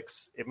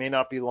Netflix, it may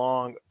not be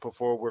long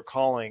before we're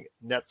calling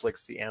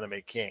Netflix the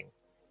anime king.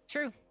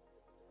 True.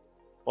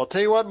 Well, I'll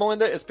tell you what,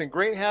 Melinda, it's been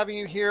great having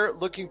you here.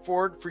 Looking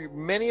forward for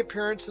many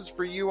appearances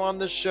for you on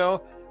this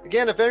show.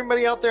 Again, if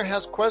anybody out there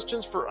has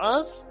questions for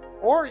us,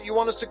 or you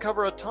want us to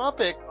cover a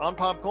topic on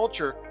pop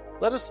culture,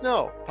 let us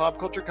know.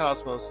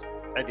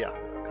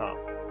 popculturecosmos@yahoo.com.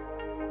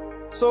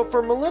 So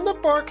for Melinda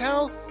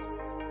Barkhouse,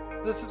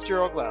 this is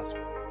Gerald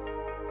Glassford.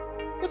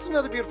 It's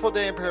another beautiful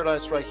day in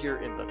paradise right here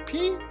in the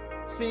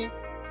PCC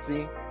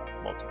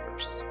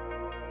Multiverse.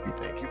 We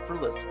thank you for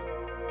listening.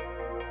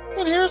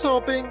 And here's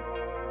hoping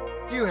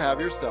you have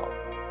yourself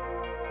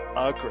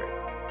a great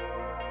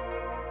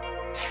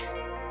day.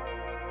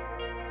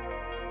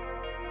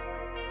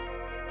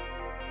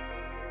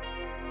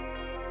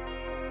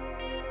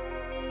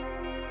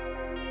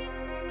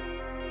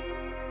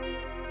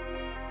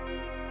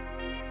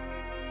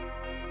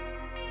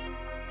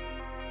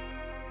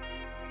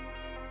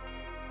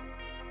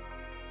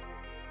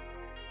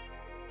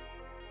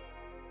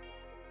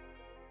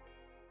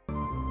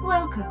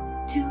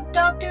 Welcome to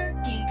Dr.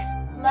 Geek's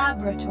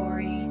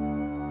Laboratory.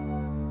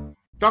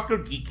 Dr.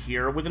 Geek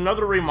here with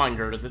another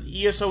reminder that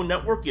the ESO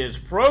Network is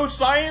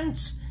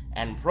pro-science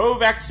and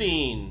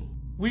pro-vaccine.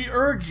 We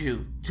urge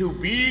you to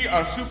be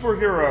a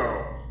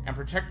superhero and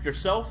protect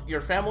yourself,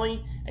 your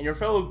family, and your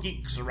fellow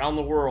geeks around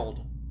the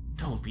world.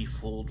 Don't be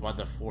fooled by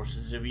the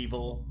forces of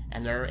evil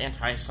and their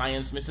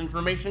anti-science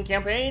misinformation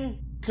campaign.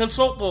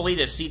 Consult the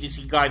latest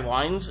CDC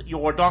guidelines,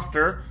 your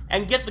doctor,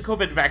 and get the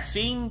COVID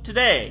vaccine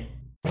today.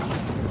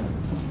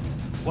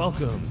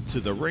 Welcome to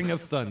the Ring of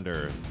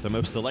Thunder, the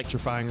most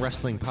electrifying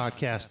wrestling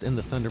podcast in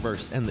the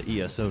Thunderverse and the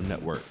ESO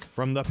Network.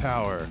 From the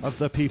power of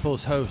the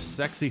people's host,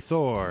 Sexy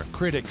Thor,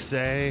 critics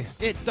say,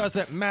 it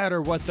doesn't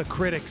matter what the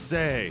critics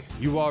say.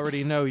 You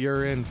already know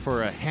you're in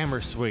for a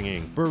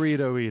hammer-swinging,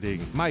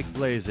 burrito-eating,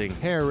 mic-blazing,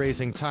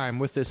 hair-raising time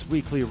with this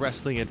weekly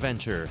wrestling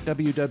adventure.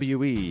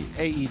 WWE,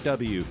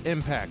 AEW,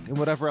 Impact, and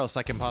whatever else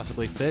I can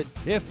possibly fit.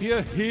 If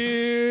you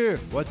hear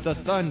what the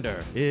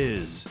Thunder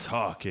is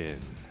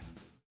talking.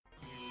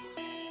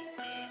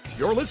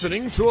 You're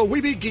listening to a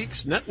Weeby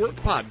Geeks Network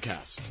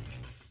podcast.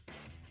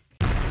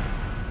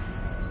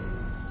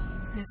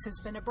 This has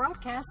been a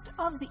broadcast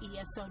of the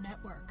ESO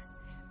Network.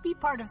 Be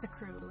part of the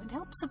crew and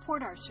help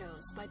support our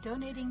shows by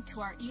donating to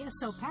our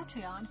ESO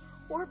Patreon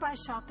or by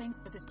shopping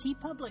at the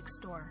TeePublic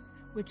store,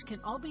 which can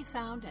all be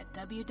found at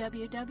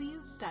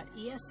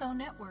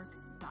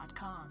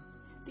www.esonetwork.com.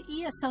 The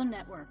ESO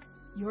Network,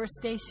 your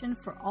station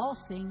for all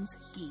things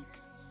geek.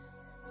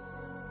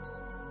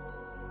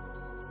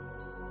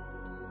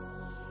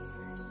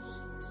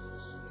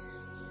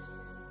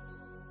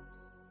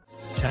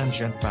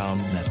 Tangent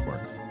Bound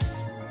Network.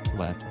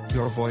 Let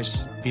your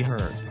voice be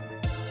heard.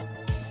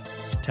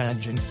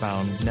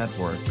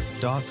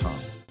 TangentBoundNetwork.com.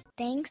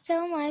 Thanks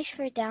so much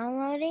for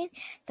downloading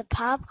the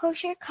Pop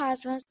Culture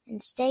Cosmos,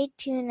 and stay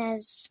tuned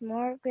as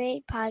more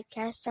great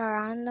podcasts are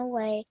on the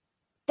way.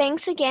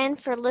 Thanks again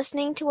for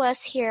listening to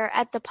us here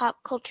at the Pop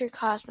Culture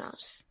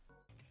Cosmos.